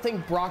don't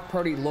think Brock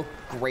Purdy looked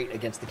great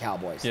against the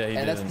Cowboys. Yeah, he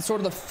didn't. That's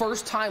sort of the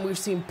first time we've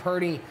seen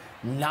Purdy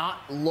not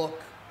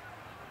look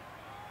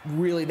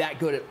really that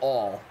good at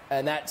all,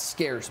 and that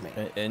scares me.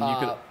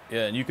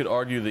 And you could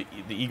argue that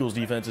the Eagles'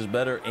 defense is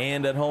better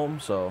and at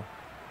home. So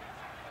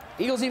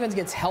Eagles defense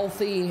gets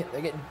healthy.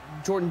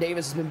 Jordan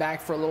Davis has been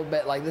back for a little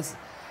bit. Like this,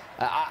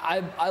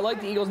 I like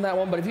the Eagles in that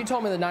one. But if you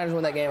told me the Niners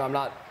win that game, I'm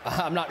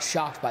not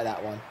shocked by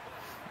that one.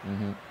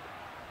 Mm-hmm.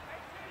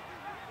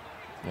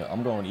 Yeah,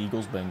 I'm going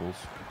Eagles, Bengals.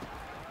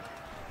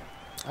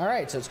 All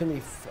right, so it's going to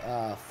be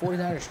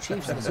 49ers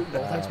Chiefs in the Super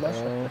Bowl. Thanks, much.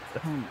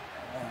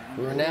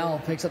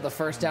 Brunell picks up the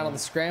first down on the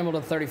scramble to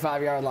the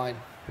 35-yard line.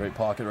 Great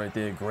pocket right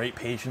there. Great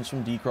patience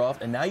from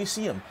Dcroft. And now you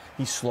see him.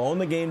 He's slowing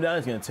the game down.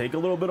 He's going to take a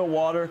little bit of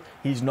water.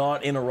 He's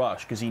not in a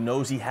rush because he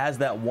knows he has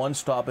that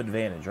one-stop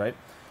advantage, right?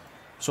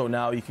 So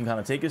now he can kind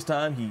of take his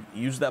time. He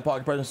uses that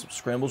pocket presence,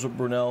 scrambles with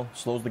Brunell,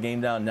 slows the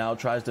game down, now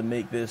tries to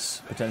make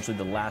this potentially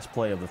the last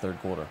play of the third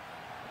quarter.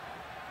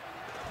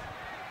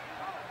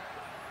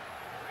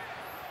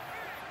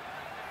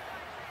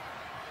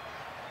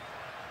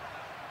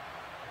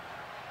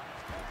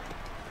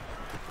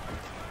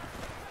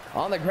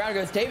 On the ground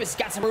goes Davis.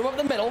 Got some room up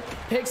the middle.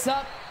 Picks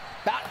up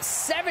about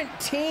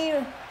 17.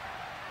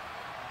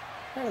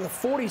 Out of the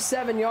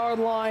 47-yard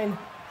line.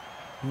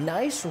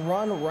 Nice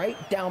run right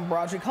down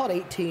Broad Street. Called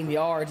 18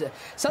 yards.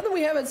 Something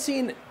we haven't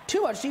seen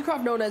too much.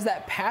 Dcroft known as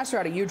that passer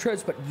out of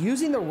U-trips, but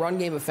using the run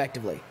game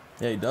effectively.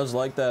 Yeah, he does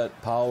like that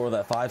power,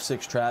 that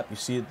 5-6 trap. You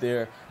see it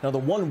there. Now, the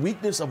one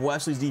weakness of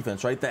Wesley's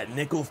defense, right, that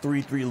nickel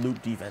 3-3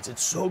 loop defense,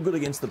 it's so good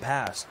against the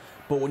pass.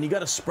 But when you got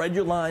to spread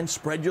your line,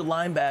 spread your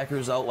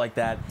linebackers out like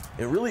that,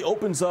 it really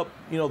opens up,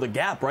 the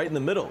gap right in the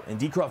middle. And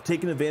Dcroft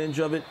taking advantage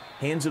of it,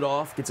 hands it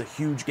off, gets a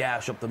huge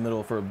gash up the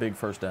middle for a big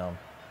first down.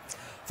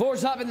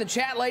 Floor's up in the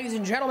chat, ladies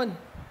and gentlemen.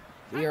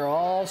 We are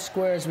all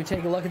square as we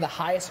take a look at the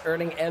highest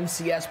earning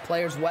MCS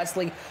players.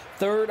 Wesley,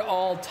 third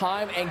all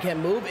time, and can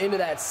move into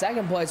that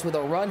second place with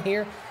a run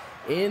here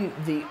in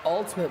the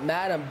Ultimate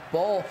Madden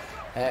Bowl.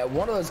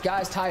 One of those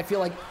guys, Ty, I feel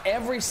like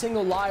every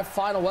single live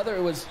final, whether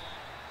it was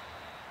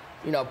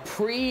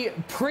pre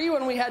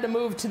when we had to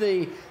move to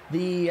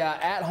the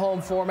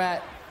at-home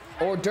format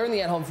or during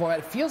the at-home format,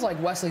 it feels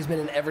like Wesley's been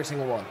in every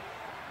single one.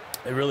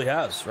 It really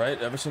has, right?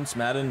 Ever since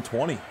Madden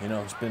 20,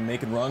 he's been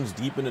making runs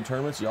deep into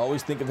tournaments. You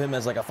always think of him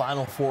as like a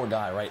Final Four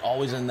guy, right?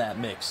 Always in that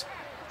mix.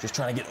 Just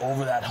trying to get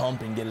over that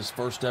hump and get his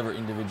first ever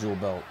individual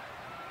belt.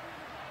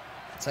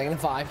 2nd and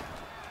 5.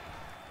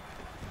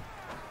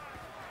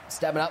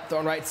 Stepping up,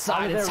 throwing right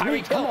side. It's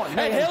Tyreek Hill.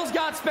 And Hill's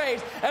got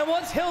space. And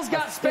once Hill's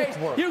got space,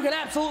 you can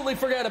absolutely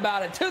forget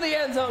about it. To the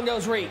end zone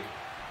goes Reed.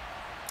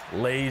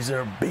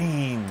 Laser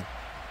beam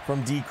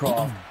from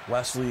Dcroft.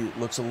 Wesley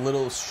looks a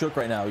little shook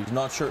right now. He's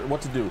not sure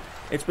what to do.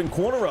 It's been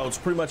corner routes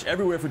pretty much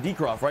everywhere for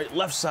Dcroft, right?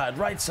 Left side,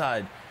 right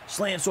side,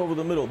 slants over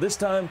the middle. This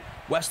time,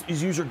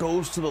 Wesley's user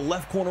goes to the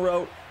left corner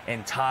route,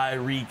 and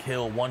Tyreek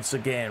Hill once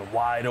again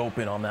wide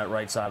open on that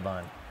right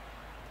sideline.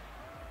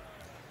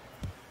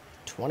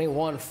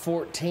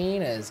 21-14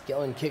 as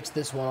Gillen kicks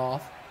this one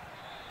off.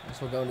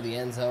 This will go into the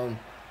end zone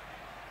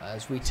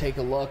as we take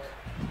a look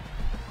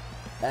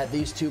at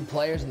these two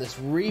players, and this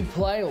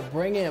replay will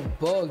bring in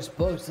Boogs.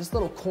 Boogs, this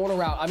little corner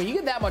route. I mean, you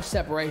get that much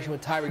separation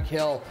with Tyreek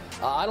Hill.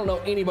 I don't know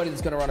anybody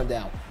that's going to run him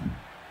down.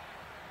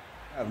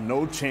 I have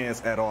no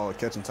chance at all of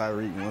catching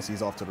Tyreek once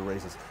he's off to the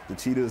races. The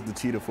cheetah is the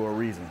cheetah for a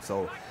reason.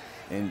 So,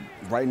 and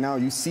right now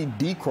you see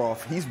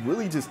Dcroft, he's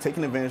really just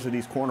taking advantage of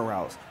these corner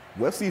routes.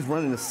 Wesley's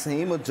running the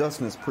same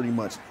adjustments pretty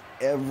much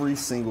every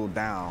single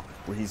down,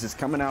 where he's just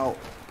coming out,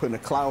 putting a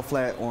cloud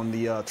flat on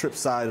the trip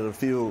side of the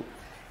field,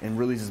 and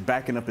really just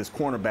backing up his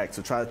cornerback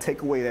to try to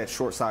take away that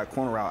short side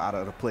corner route out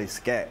of the play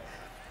scat.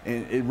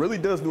 And it really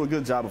does do a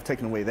good job of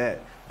taking away that,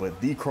 but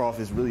Dcroft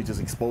is really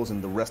just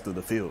exposing the rest of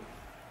the field.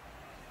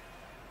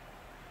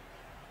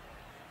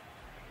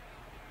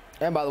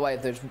 And by the way,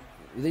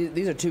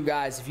 these are two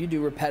guys, if you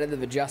do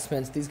repetitive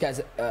adjustments, these guys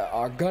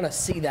are going to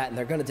see that, and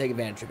they're going to take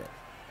advantage of it.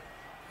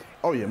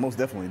 Oh, yeah, most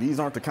definitely. These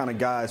aren't the kind of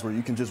guys where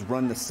you can just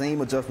run the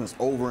same adjustments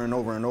over and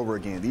over and over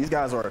again. These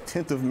guys are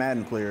attentive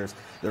Madden players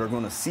that are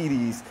going to see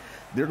these.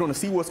 They're going to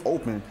see what's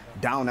open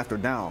down after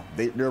down.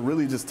 They're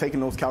really just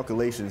taking those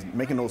calculations,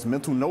 making those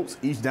mental notes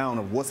each down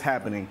of what's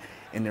happening,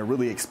 and they're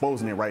really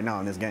exposing it right now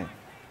in this game.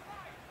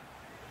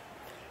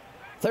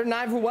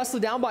 39 for Wesley,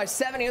 down by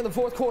 7 here in the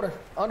fourth quarter.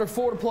 Under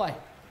 4 to play.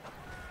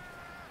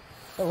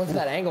 Oh, look at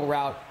that angle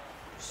route.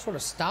 Sort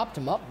of stopped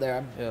him up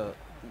there.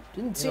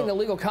 Didn't see an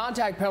illegal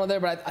contact penalty there,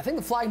 but I think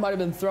the flag might have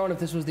been thrown if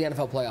this was the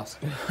NFL playoffs.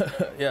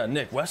 Yeah,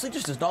 Nick, Wesley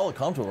just does not look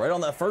comfortable. Right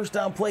on that first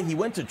down play, he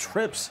went to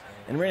trips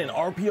and ran an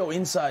RPO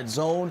inside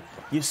zone.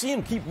 You see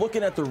him keep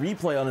looking at the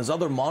replay on his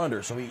other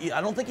monitor, so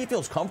I don't think he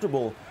feels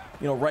comfortable,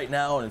 right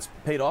now, and it's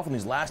paid off in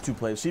these last 2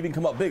 plays. See if he can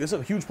come up big. This is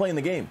a huge play in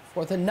the game.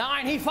 4th and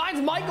 9. He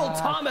finds Michael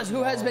Thomas,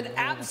 who has been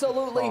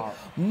absolutely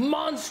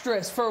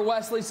monstrous for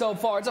Wesley so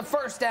far. It's a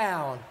first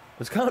down.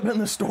 It's kind of been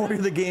the story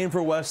of the game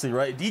for Wesley,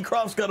 right?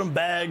 Dcroft's got him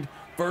bagged.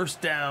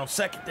 First down,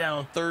 second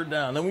down, third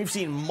down. Then we've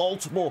seen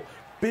multiple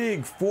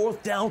big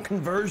 4th down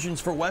conversions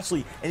for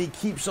Wesley, and he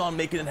keeps on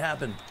making it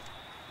happen.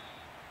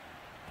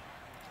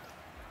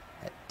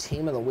 That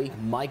team of the week,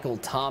 Michael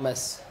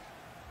Thomas.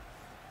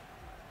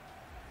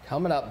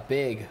 Coming up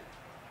big.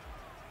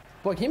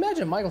 Boy, can you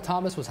imagine if Michael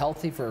Thomas was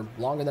healthy for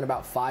longer than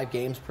about 5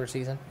 games per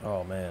season?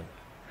 Oh, man.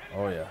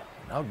 Oh, yeah.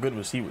 How good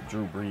was he with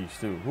Drew Brees,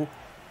 too? Ooh.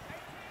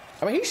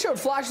 I mean, he showed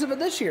flashes of it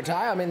this year,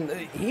 Ty. I mean,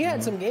 he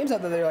had some games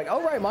out there that you're like,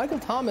 oh, right, Michael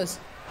Thomas,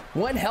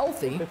 when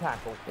healthy,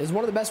 is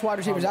one of the best wide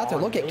receivers out there.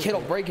 Look at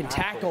Kittle breaking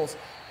tackles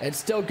and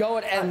still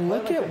going. And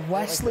look at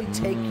Wesley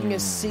taking a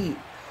seat.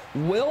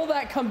 Will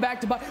that come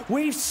back to bite?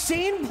 We've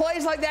seen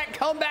plays like that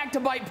come back to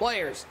bite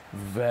players.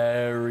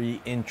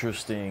 Very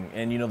interesting.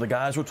 And, the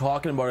guys were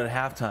talking about it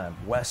at halftime.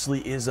 Wesley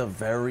is a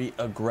very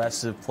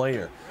aggressive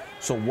player.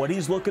 So what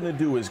he's looking to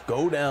do is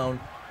go down,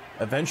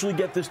 eventually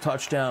get this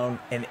touchdown,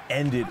 and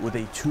end it with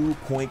a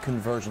 2-point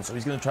conversion. So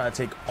he's going to try to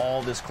take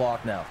all this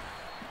clock down.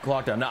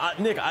 Now,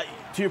 Nick,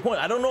 to your point,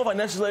 I don't know if I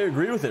necessarily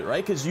agree with it,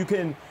 right? Because you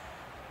can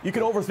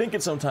overthink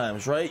it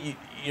sometimes, right?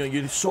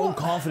 You're so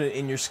confident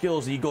in your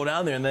skills that you go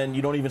down there and then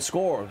you don't even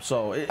score.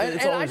 So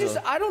it's always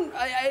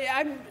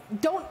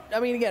I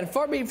mean, again,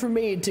 far be it from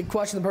me to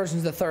question the person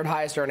who's the 3rd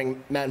highest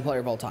earning Madden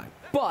player of all time.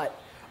 But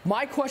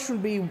my question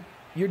would be,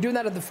 you're doing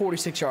that at the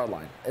 46-yard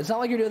line. It's not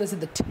like you're doing this at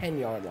the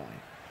 10-yard line.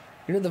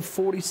 You're in the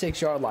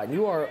 46-yard line.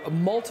 You are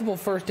multiple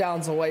first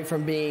downs away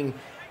from being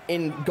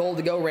in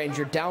goal-to-go range.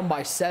 You're down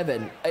by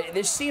 7.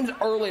 This seems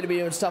early to be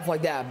doing stuff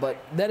like that, but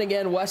then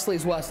again,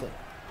 Wesley's Wesley.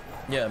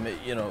 Yeah,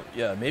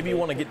 maybe you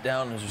want to get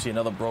down, as you see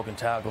another broken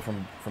tackle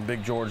from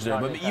Big George there,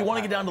 but you want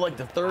to get down to like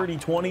the 30,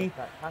 20.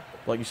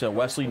 Like you said,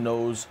 Wesley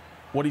knows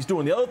what he's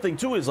doing. The other thing,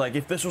 too, is like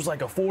if this was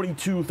like a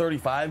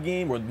 42-35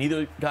 game where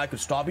neither guy could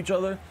stop each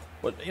other,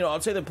 but,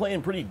 I'd say they're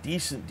playing pretty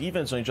decent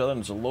defense on each other, and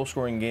it's a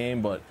low-scoring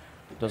game, but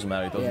it doesn't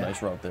matter. He throws a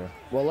nice route there.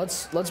 Well,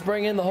 let's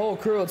bring in the whole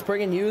crew. Let's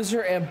bring in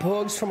User and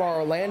Boogs from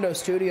our Orlando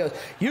studios.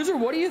 User,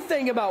 what do you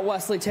think about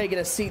Wesley taking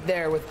a seat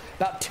there with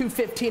about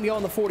 2:15 to go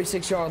on the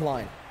 46-yard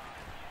line?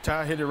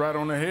 Ty hit it right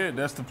on the head.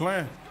 That's the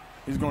plan.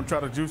 He's going to try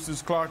to juice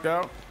this clock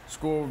out,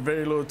 score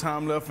very little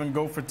time left, and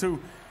go for 2.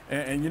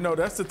 And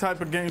that's the type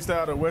of game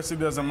style that Wesley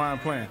doesn't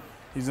mind playing.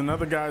 He's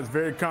another guy that's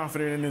very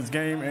confident in his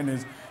game and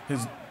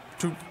his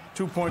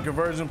two-point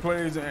conversion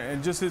plays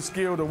and just his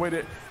skill, the way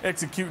to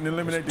execute and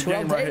eliminate the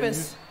game right here.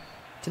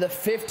 To the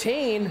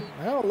 15.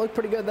 Well, it looked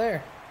pretty good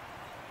there.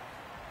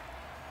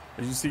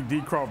 As you see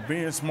Dcroft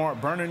being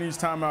smart, burning these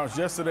timeouts.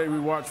 Yesterday we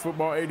watched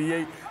Football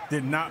 88,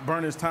 did not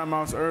burn his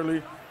timeouts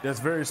early. That's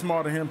very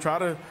smart of him. Try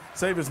to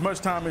save as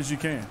much time as you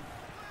can.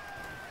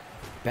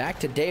 Back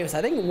to Davis.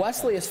 I think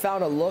Wesley has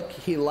found a look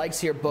he likes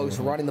here,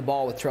 Boogs, running the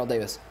ball with Terrell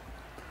Davis.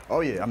 Oh,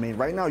 yeah. I mean,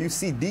 right now you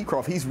see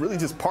Dcroft. He's really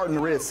just parting the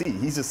Red Sea.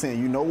 He's just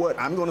saying, you know what?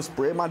 I'm going to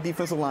spread my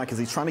defensive line because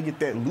he's trying to get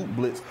that loop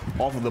blitz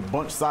off of the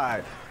bunch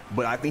side.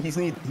 But I think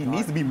he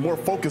needs to be more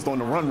focused on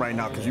the run right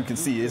now because you can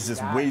see it's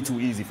just way too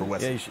easy for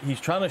Wesley. Yeah,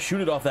 he's trying to shoot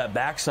it off that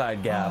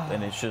backside gap,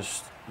 and it's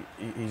just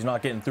he's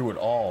not getting through it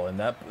all. And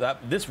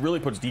this really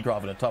puts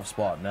Dcroft in a tough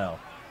spot now.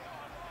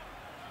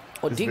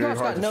 Well, Dcroft's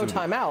got no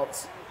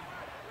timeouts.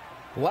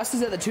 West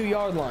is at the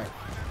 2-yard line.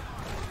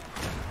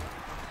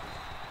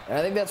 And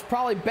I think that's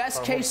probably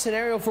best case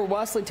scenario for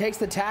Wesley. Takes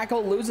the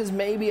tackle, loses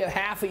maybe a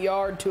half a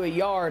yard to a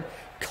yard.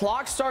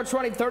 Clock starts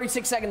running,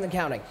 36 seconds and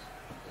counting.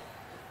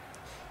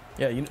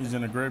 Yeah, he's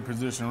in a great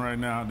position right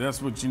now.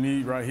 That's what you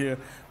need right here.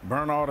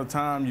 Burn all the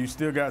time. You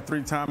still got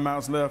 3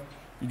 timeouts left.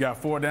 You got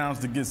 4 downs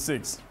to get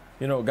 6.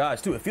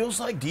 Guys, too, it feels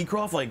like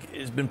Dcroft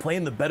has been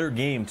playing the better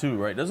game, too,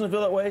 right? Doesn't it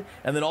feel that way?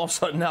 And then all of a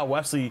sudden now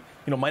Wesley,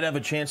 might have a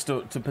chance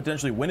to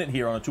potentially win it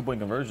here on a 2-point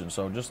conversion.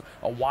 So just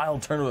a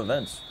wild turn of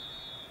events.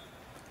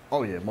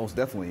 Oh, yeah, most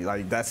definitely.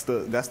 Like, that's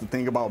the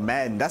thing about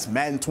Madden. That's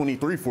Madden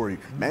 23 for you.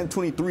 Madden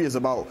 23 is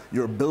about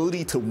your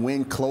ability to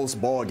win close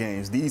ball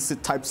games, these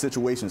type of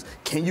situations.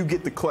 Can you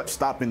get the clutch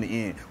stop in the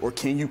end? Or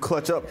can you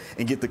clutch up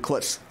and get the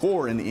clutch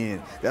score in the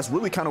end? That's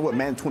really kind of what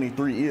Madden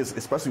 23 is,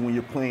 especially when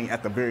you're playing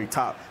at the very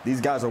top.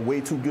 These guys are way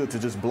too good to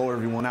just blow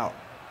everyone out.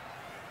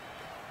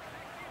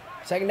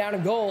 Second down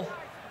and goal.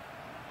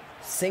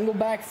 Single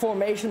back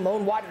formation,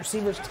 lone wide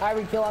receivers,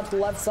 Tyreek Hill out to the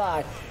left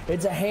side.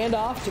 It's a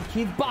handoff to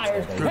Keith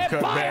Byers.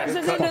 And Byers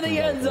is into the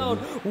end zone.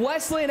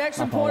 Wesley an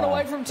extra point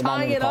away from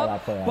tying it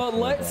up. But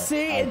let's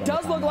see. It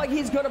does look like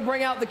he's going to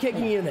bring out the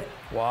kicking unit.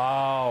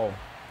 Wow.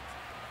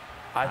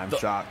 I'm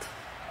shocked.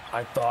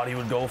 I thought he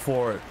would go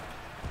for it.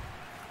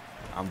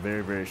 I'm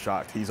very, very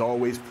shocked. He's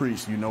always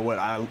preached, you know what,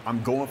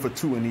 I'm going for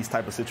 2 in these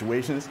type of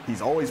situations.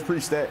 He's always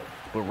preached that,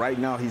 but right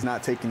now he's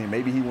not taking it.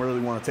 Maybe he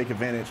really want to take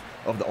advantage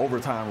of the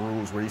overtime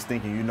rules where he's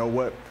thinking, you know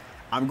what,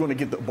 I'm going to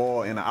get the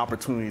ball and an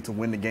opportunity to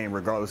win the game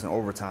regardless in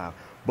overtime.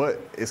 But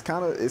it's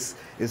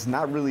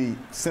not really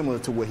similar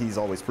to what he's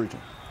always preaching.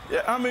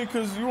 Yeah, I mean,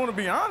 because you want to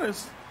be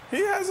honest,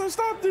 he hasn't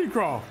stopped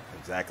Dcroft.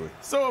 Exactly.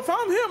 So if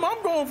I'm him,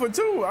 I'm going for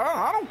 2.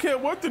 I don't care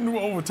what the new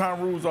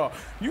overtime rules are.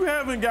 You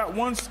haven't got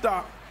 1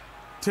 stop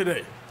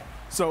today.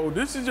 So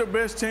this is your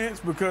best chance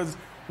because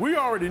we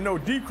already know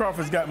Dcroft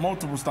has got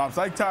multiple stops.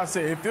 Like Ty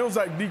said, it feels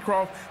like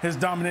Dcroft has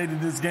dominated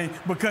this game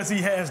because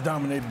he has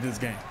dominated this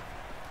game.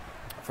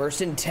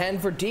 1st and 10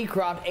 for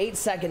Dcroft, 8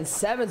 seconds,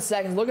 7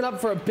 seconds, looking up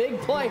for a big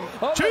play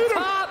over the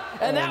top,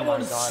 and that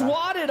one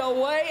swatted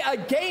away, a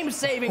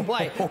game-saving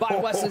play by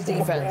Wesley's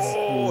defense.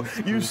 Oh,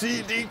 you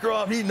see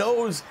Dcroft, he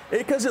knows it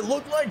because it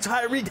looked like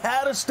Tyreek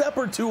had a step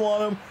or 2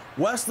 on him.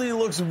 Wesley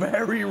looks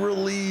very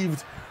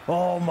relieved.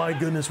 Oh my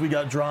goodness, we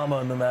got drama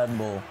in the Madden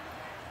Bowl.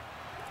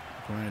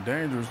 Playing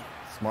dangerous.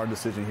 Smart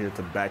decision here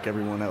to back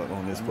everyone out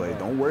on this play.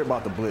 Don't worry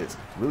about the blitz.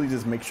 Really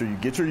just make sure you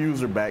get your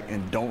user back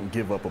and don't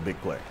give up a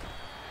big play.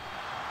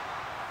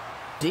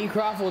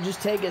 Dcroft will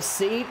just take a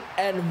seat,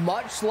 and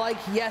much like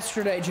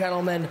yesterday,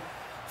 gentlemen,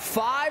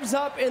 5s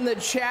up in the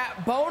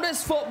chat.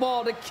 Bonus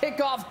football to kick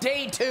off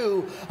day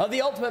 2 of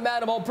the Ultimate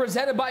Madden Bowl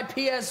presented by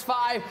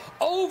PS5.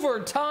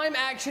 Overtime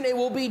action. It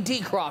will be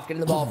Dcroft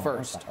getting the ball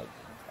first.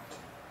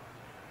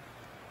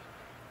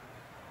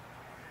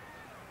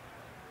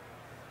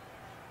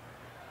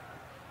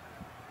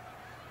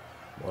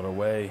 What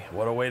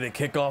a way to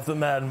kick off the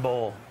Madden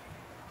Bowl.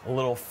 A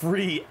little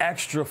free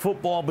extra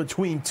football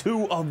between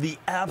 2 of the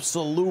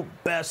absolute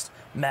best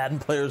Madden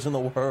players in the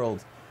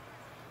world.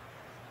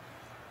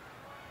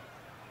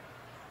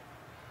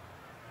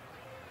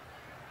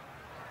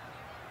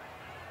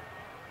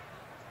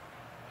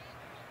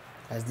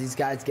 As these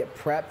guys get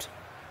prepped,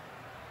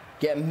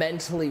 get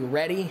mentally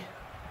ready.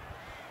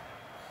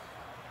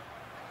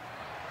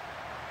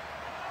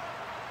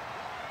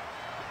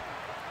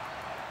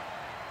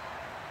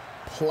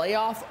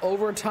 Playoff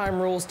overtime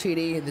rules,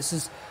 TD. This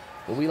is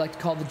what we like to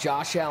call the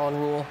Josh Allen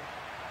rule.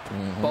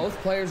 Both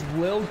players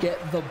will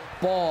get the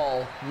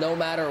ball no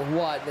matter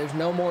what. There's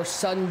no more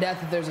sudden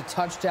death if there's a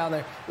touchdown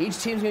there. Each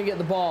team's going to get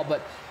the ball,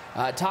 but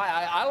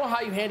Ty, I don't know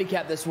how you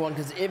handicap this one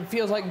because it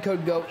feels like it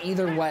could go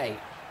either way.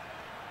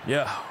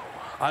 Yeah,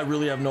 I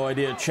really have no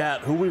idea.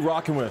 Chat, who we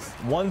rocking with?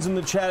 1's in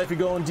the chat if you're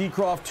going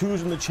Dcroft,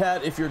 2's in the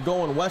chat if you're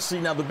going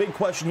Wesley. Now, the big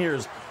question here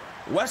is,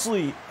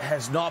 Wesley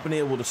has not been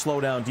able to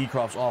slow down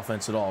Dcroft's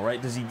offense at all,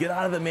 right? Does he get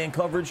out of the man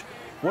coverage?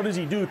 What does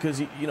he do? Because,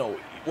 you know,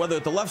 whether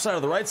at the left side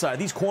or the right side,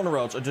 these corner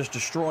routes are just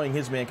destroying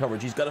his man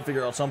coverage. He's got to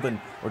figure out something,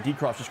 or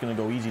Dcroft's just going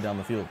to go easy down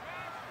the field.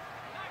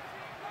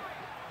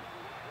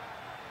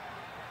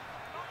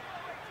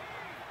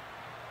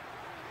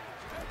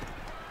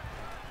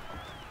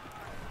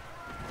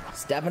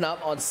 Stepping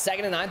up on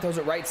 2nd and 9, throws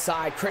it right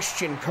side.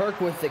 Christian Kirk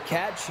with the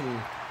catch,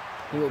 and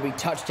he will be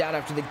touchdown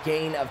after the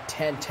gain of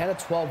 10. 10 of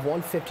 12,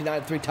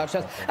 159, 3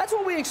 touchdowns. That's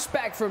what we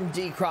expect from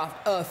Dcroft,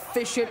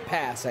 efficient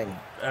passing.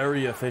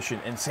 Very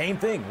efficient. And same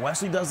thing,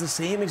 Wesley does the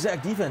same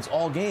exact defense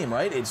all game,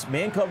 right? It's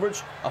man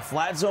coverage, a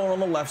flat zone on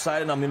the left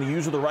side, and I'm going to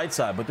use the right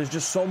side. But there's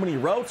just so many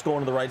routes going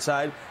to the right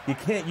side, you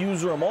can't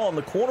use them all. And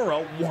the corner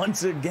route,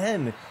 once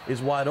again,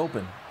 is wide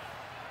open.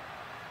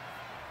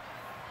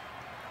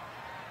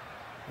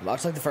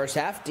 Much like the first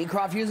half,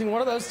 Dcroft using one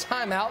of those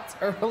timeouts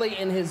early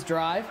in his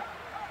drive.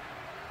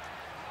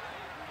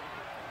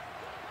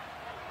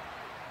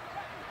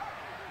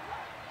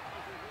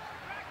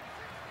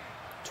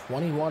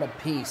 $21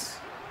 apiece.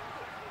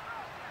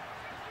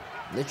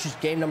 This is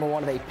game number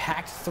 1 of a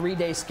packed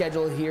 3-day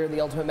schedule here in the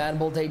Ultimate Madden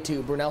Bowl Day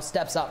 2. Brunel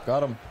steps up.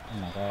 Got him.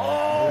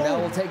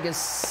 Brunel will take a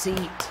seat.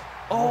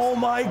 Oh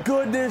my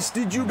goodness,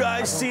 did you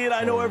guys see it?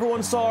 I know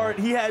everyone saw it.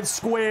 He had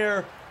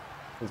square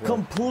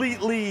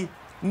completely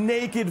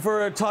naked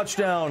for a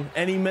touchdown,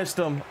 and he missed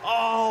him.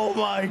 Oh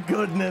my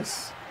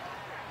goodness.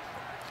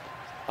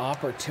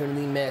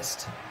 Opportunity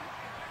missed.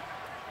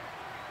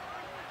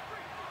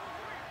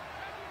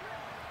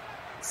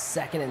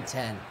 2nd and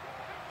 10.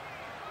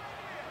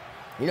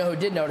 You know who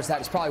did notice that?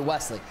 It's probably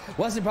Wesley.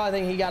 Wesley probably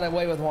thinking he got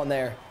away with one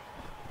there.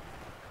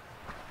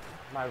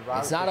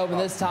 It's not open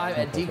this time,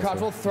 and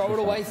Dcroft will throw it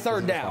away.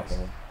 3rd down.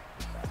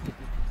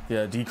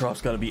 Yeah,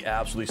 Dcroft's got to be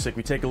absolutely sick.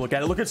 We take a look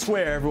at it. Look at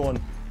square,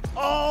 everyone.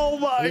 Oh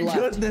my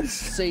goodness.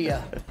 See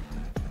ya.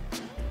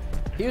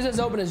 He was as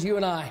open as you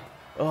and I.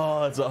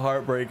 Oh, it's a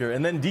heartbreaker.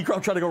 And then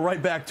Dcroft tried to go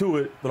right back to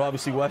it, but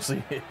obviously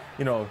Wesley,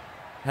 you know,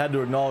 had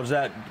to acknowledge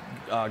that,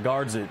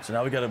 guards it. So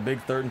now we got a big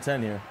 3rd and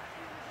 10 here.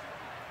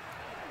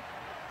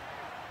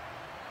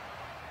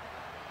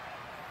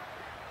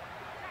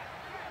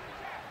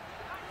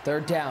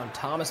 Third down.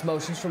 Thomas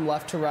motions from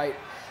left to right.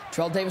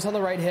 Terrell Davis on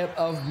the right hip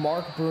of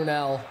Mark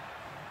Brunel.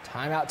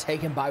 Timeout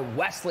taken by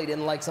Wesley.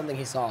 Didn't like something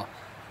he saw.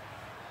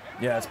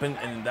 Yeah,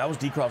 and that was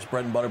Dcroft's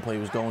bread and butter play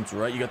he was going to,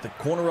 right? You got the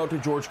corner out to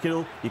George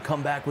Kittle. You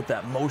come back with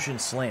that motion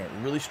slant.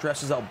 It really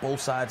stresses out both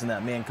sides in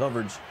that man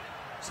coverage.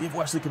 See if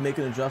Wesley can make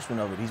an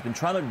adjustment of it. He's been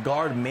trying to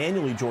guard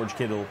manually George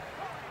Kittle.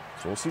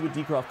 So we'll see what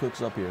Dcroft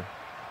cooks up here.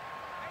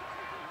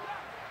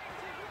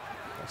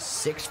 A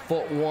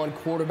 6'1"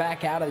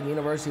 quarterback out of the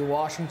University of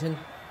Washington.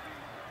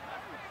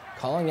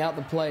 Calling out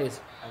the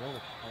plays.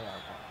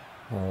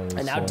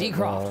 And now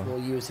Dcroft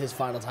will use his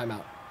final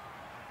timeout.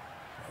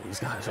 These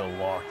guys are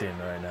locked in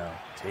right now,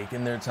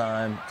 taking their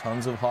time,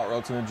 tons of hot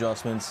routes and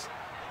adjustments.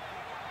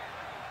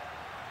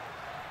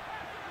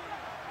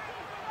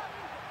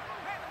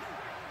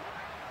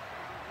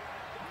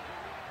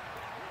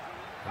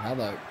 Now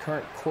the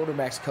current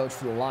quarterbacks coach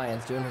for the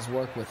Lions doing his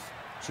work with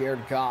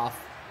Jared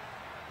Goff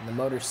in the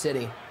Motor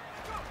City.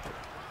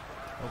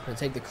 Hoping to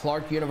take the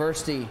Clark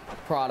University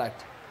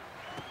product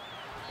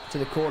to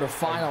the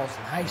quarterfinals.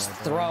 Nice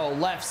throw,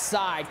 left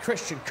side.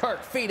 Christian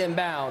Kirk, feet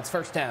inbounds,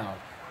 first down.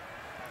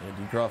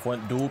 Yeah, Dcroft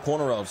went dual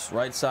corner routes.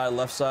 Right side,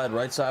 left side.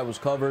 Right side was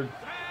covered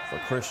for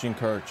Christian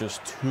Kirk.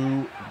 Just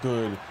too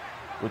good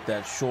with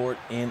that short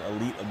and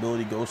elite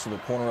ability. Goes to the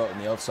corner route on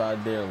the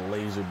outside there.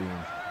 Laser beam.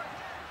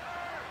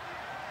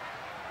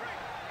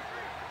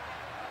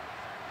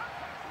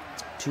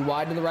 Two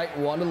wide to the right,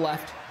 one to the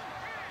left.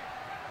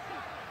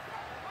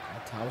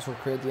 Now Thomas will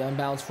create the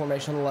unbalanced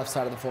formation on the left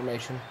side of the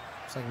formation.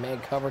 Looks like man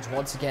coverage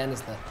once again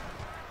as the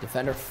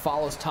defender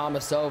follows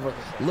Thomas over,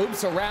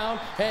 loops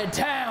around, and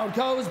down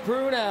goes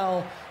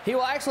Brunel. He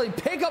will actually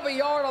pick up a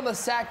yard on the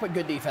sack, but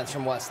good defense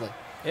from Wesley.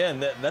 Yeah,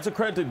 and that's a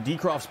credit to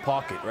Dcroft's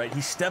pocket, right?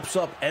 He steps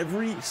up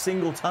every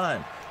single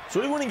time. So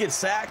even when he gets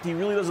sacked, he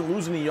really doesn't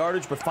lose any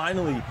yardage, but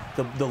finally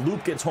the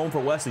loop gets home for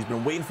Wesley. He's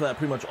been waiting for that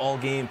pretty much all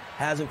game.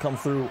 Hasn't come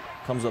through.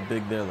 Comes up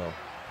big there, though.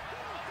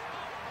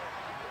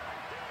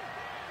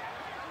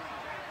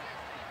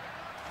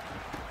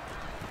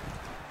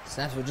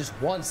 Snaps with just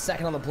 1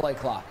 second on the play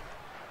clock.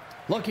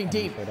 Looking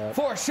deep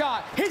for a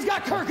shot. He's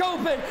got Kirk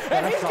open,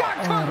 and he's got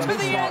Kirk to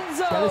the end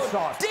zone.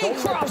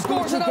 Dcroft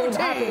scores an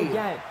OT.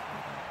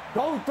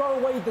 Don't throw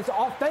away this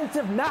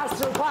offensive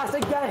masterclass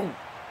again.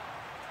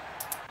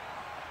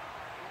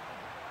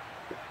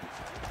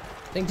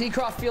 Think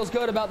Dcroft feels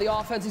good about the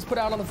offense he's put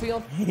out on the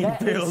field? He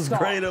feels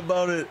great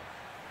about it.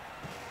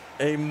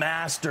 A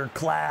master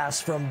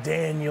class from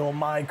Daniel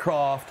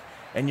Mycroft.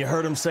 And you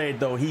heard him say it,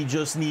 though. He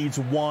just needs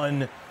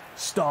one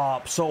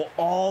stop. So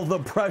all the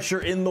pressure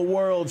in the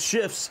world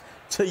shifts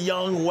to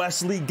young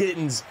Wesley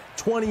Gittens.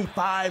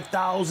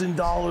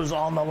 $25,000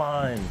 on the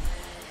line.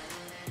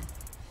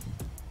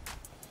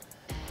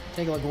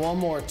 Take a look one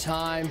more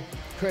time.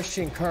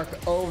 Christian Kirk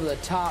over the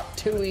top.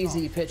 Too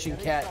easy pitch and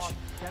catch.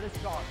 Get a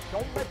start.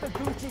 Don't let the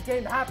Gucci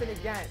game happen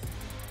again.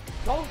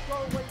 Don't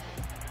throw away.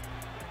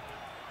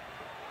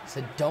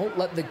 Said, don't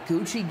let the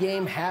Gucci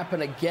game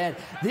happen again.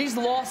 These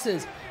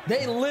losses,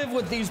 they live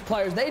with these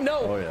players. They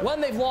know when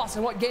they've lost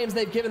and what games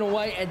they've given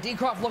away, and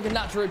Dcroft looking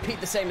not to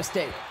repeat the same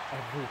mistake.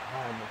 Every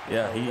time.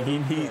 Yeah,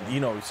 he you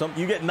know,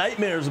 you get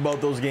nightmares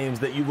about those games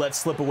that you let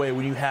slip away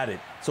when you had it.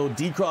 So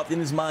Dcroft, in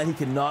his mind, he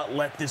cannot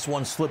let this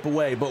one slip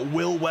away. But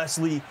will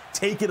Wesley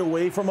take it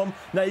away from him?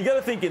 Now, you got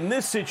to think in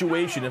this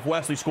situation, if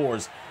Wesley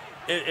scores,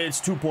 it's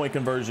 2-point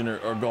conversion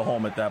or go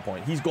home at that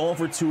point. He's going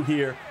for 2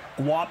 here.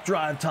 Guap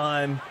drive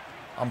time.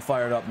 I'm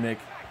fired up, Nick.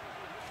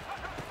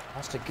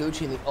 That's to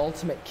Gucci in the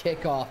ultimate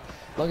kickoff.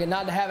 Looking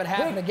not to have it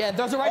happen again.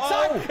 There's a right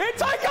side.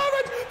 Inside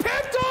coverage.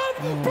 Picked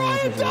off.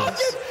 Brian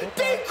Dawkins.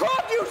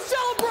 Dcroft, you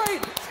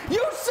celebrate.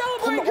 You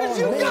celebrate because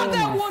you got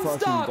that one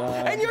stop.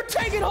 And you're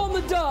taking home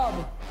the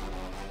dub.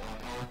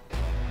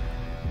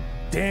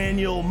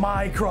 Daniel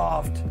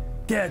Mycroft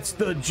gets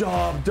the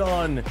job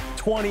done.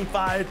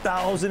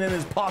 $25,000 in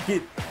his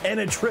pocket and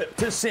a trip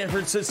to San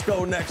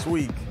Francisco next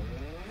week.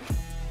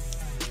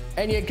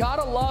 And you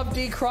gotta love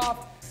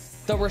Dcroft,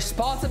 the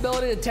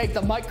responsibility to take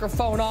the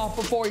microphone off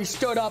before he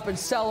stood up and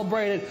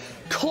celebrated.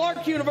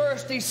 Clark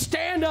University,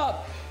 stand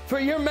up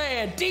for your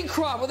man,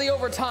 Dcroft, with the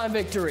overtime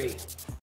victory.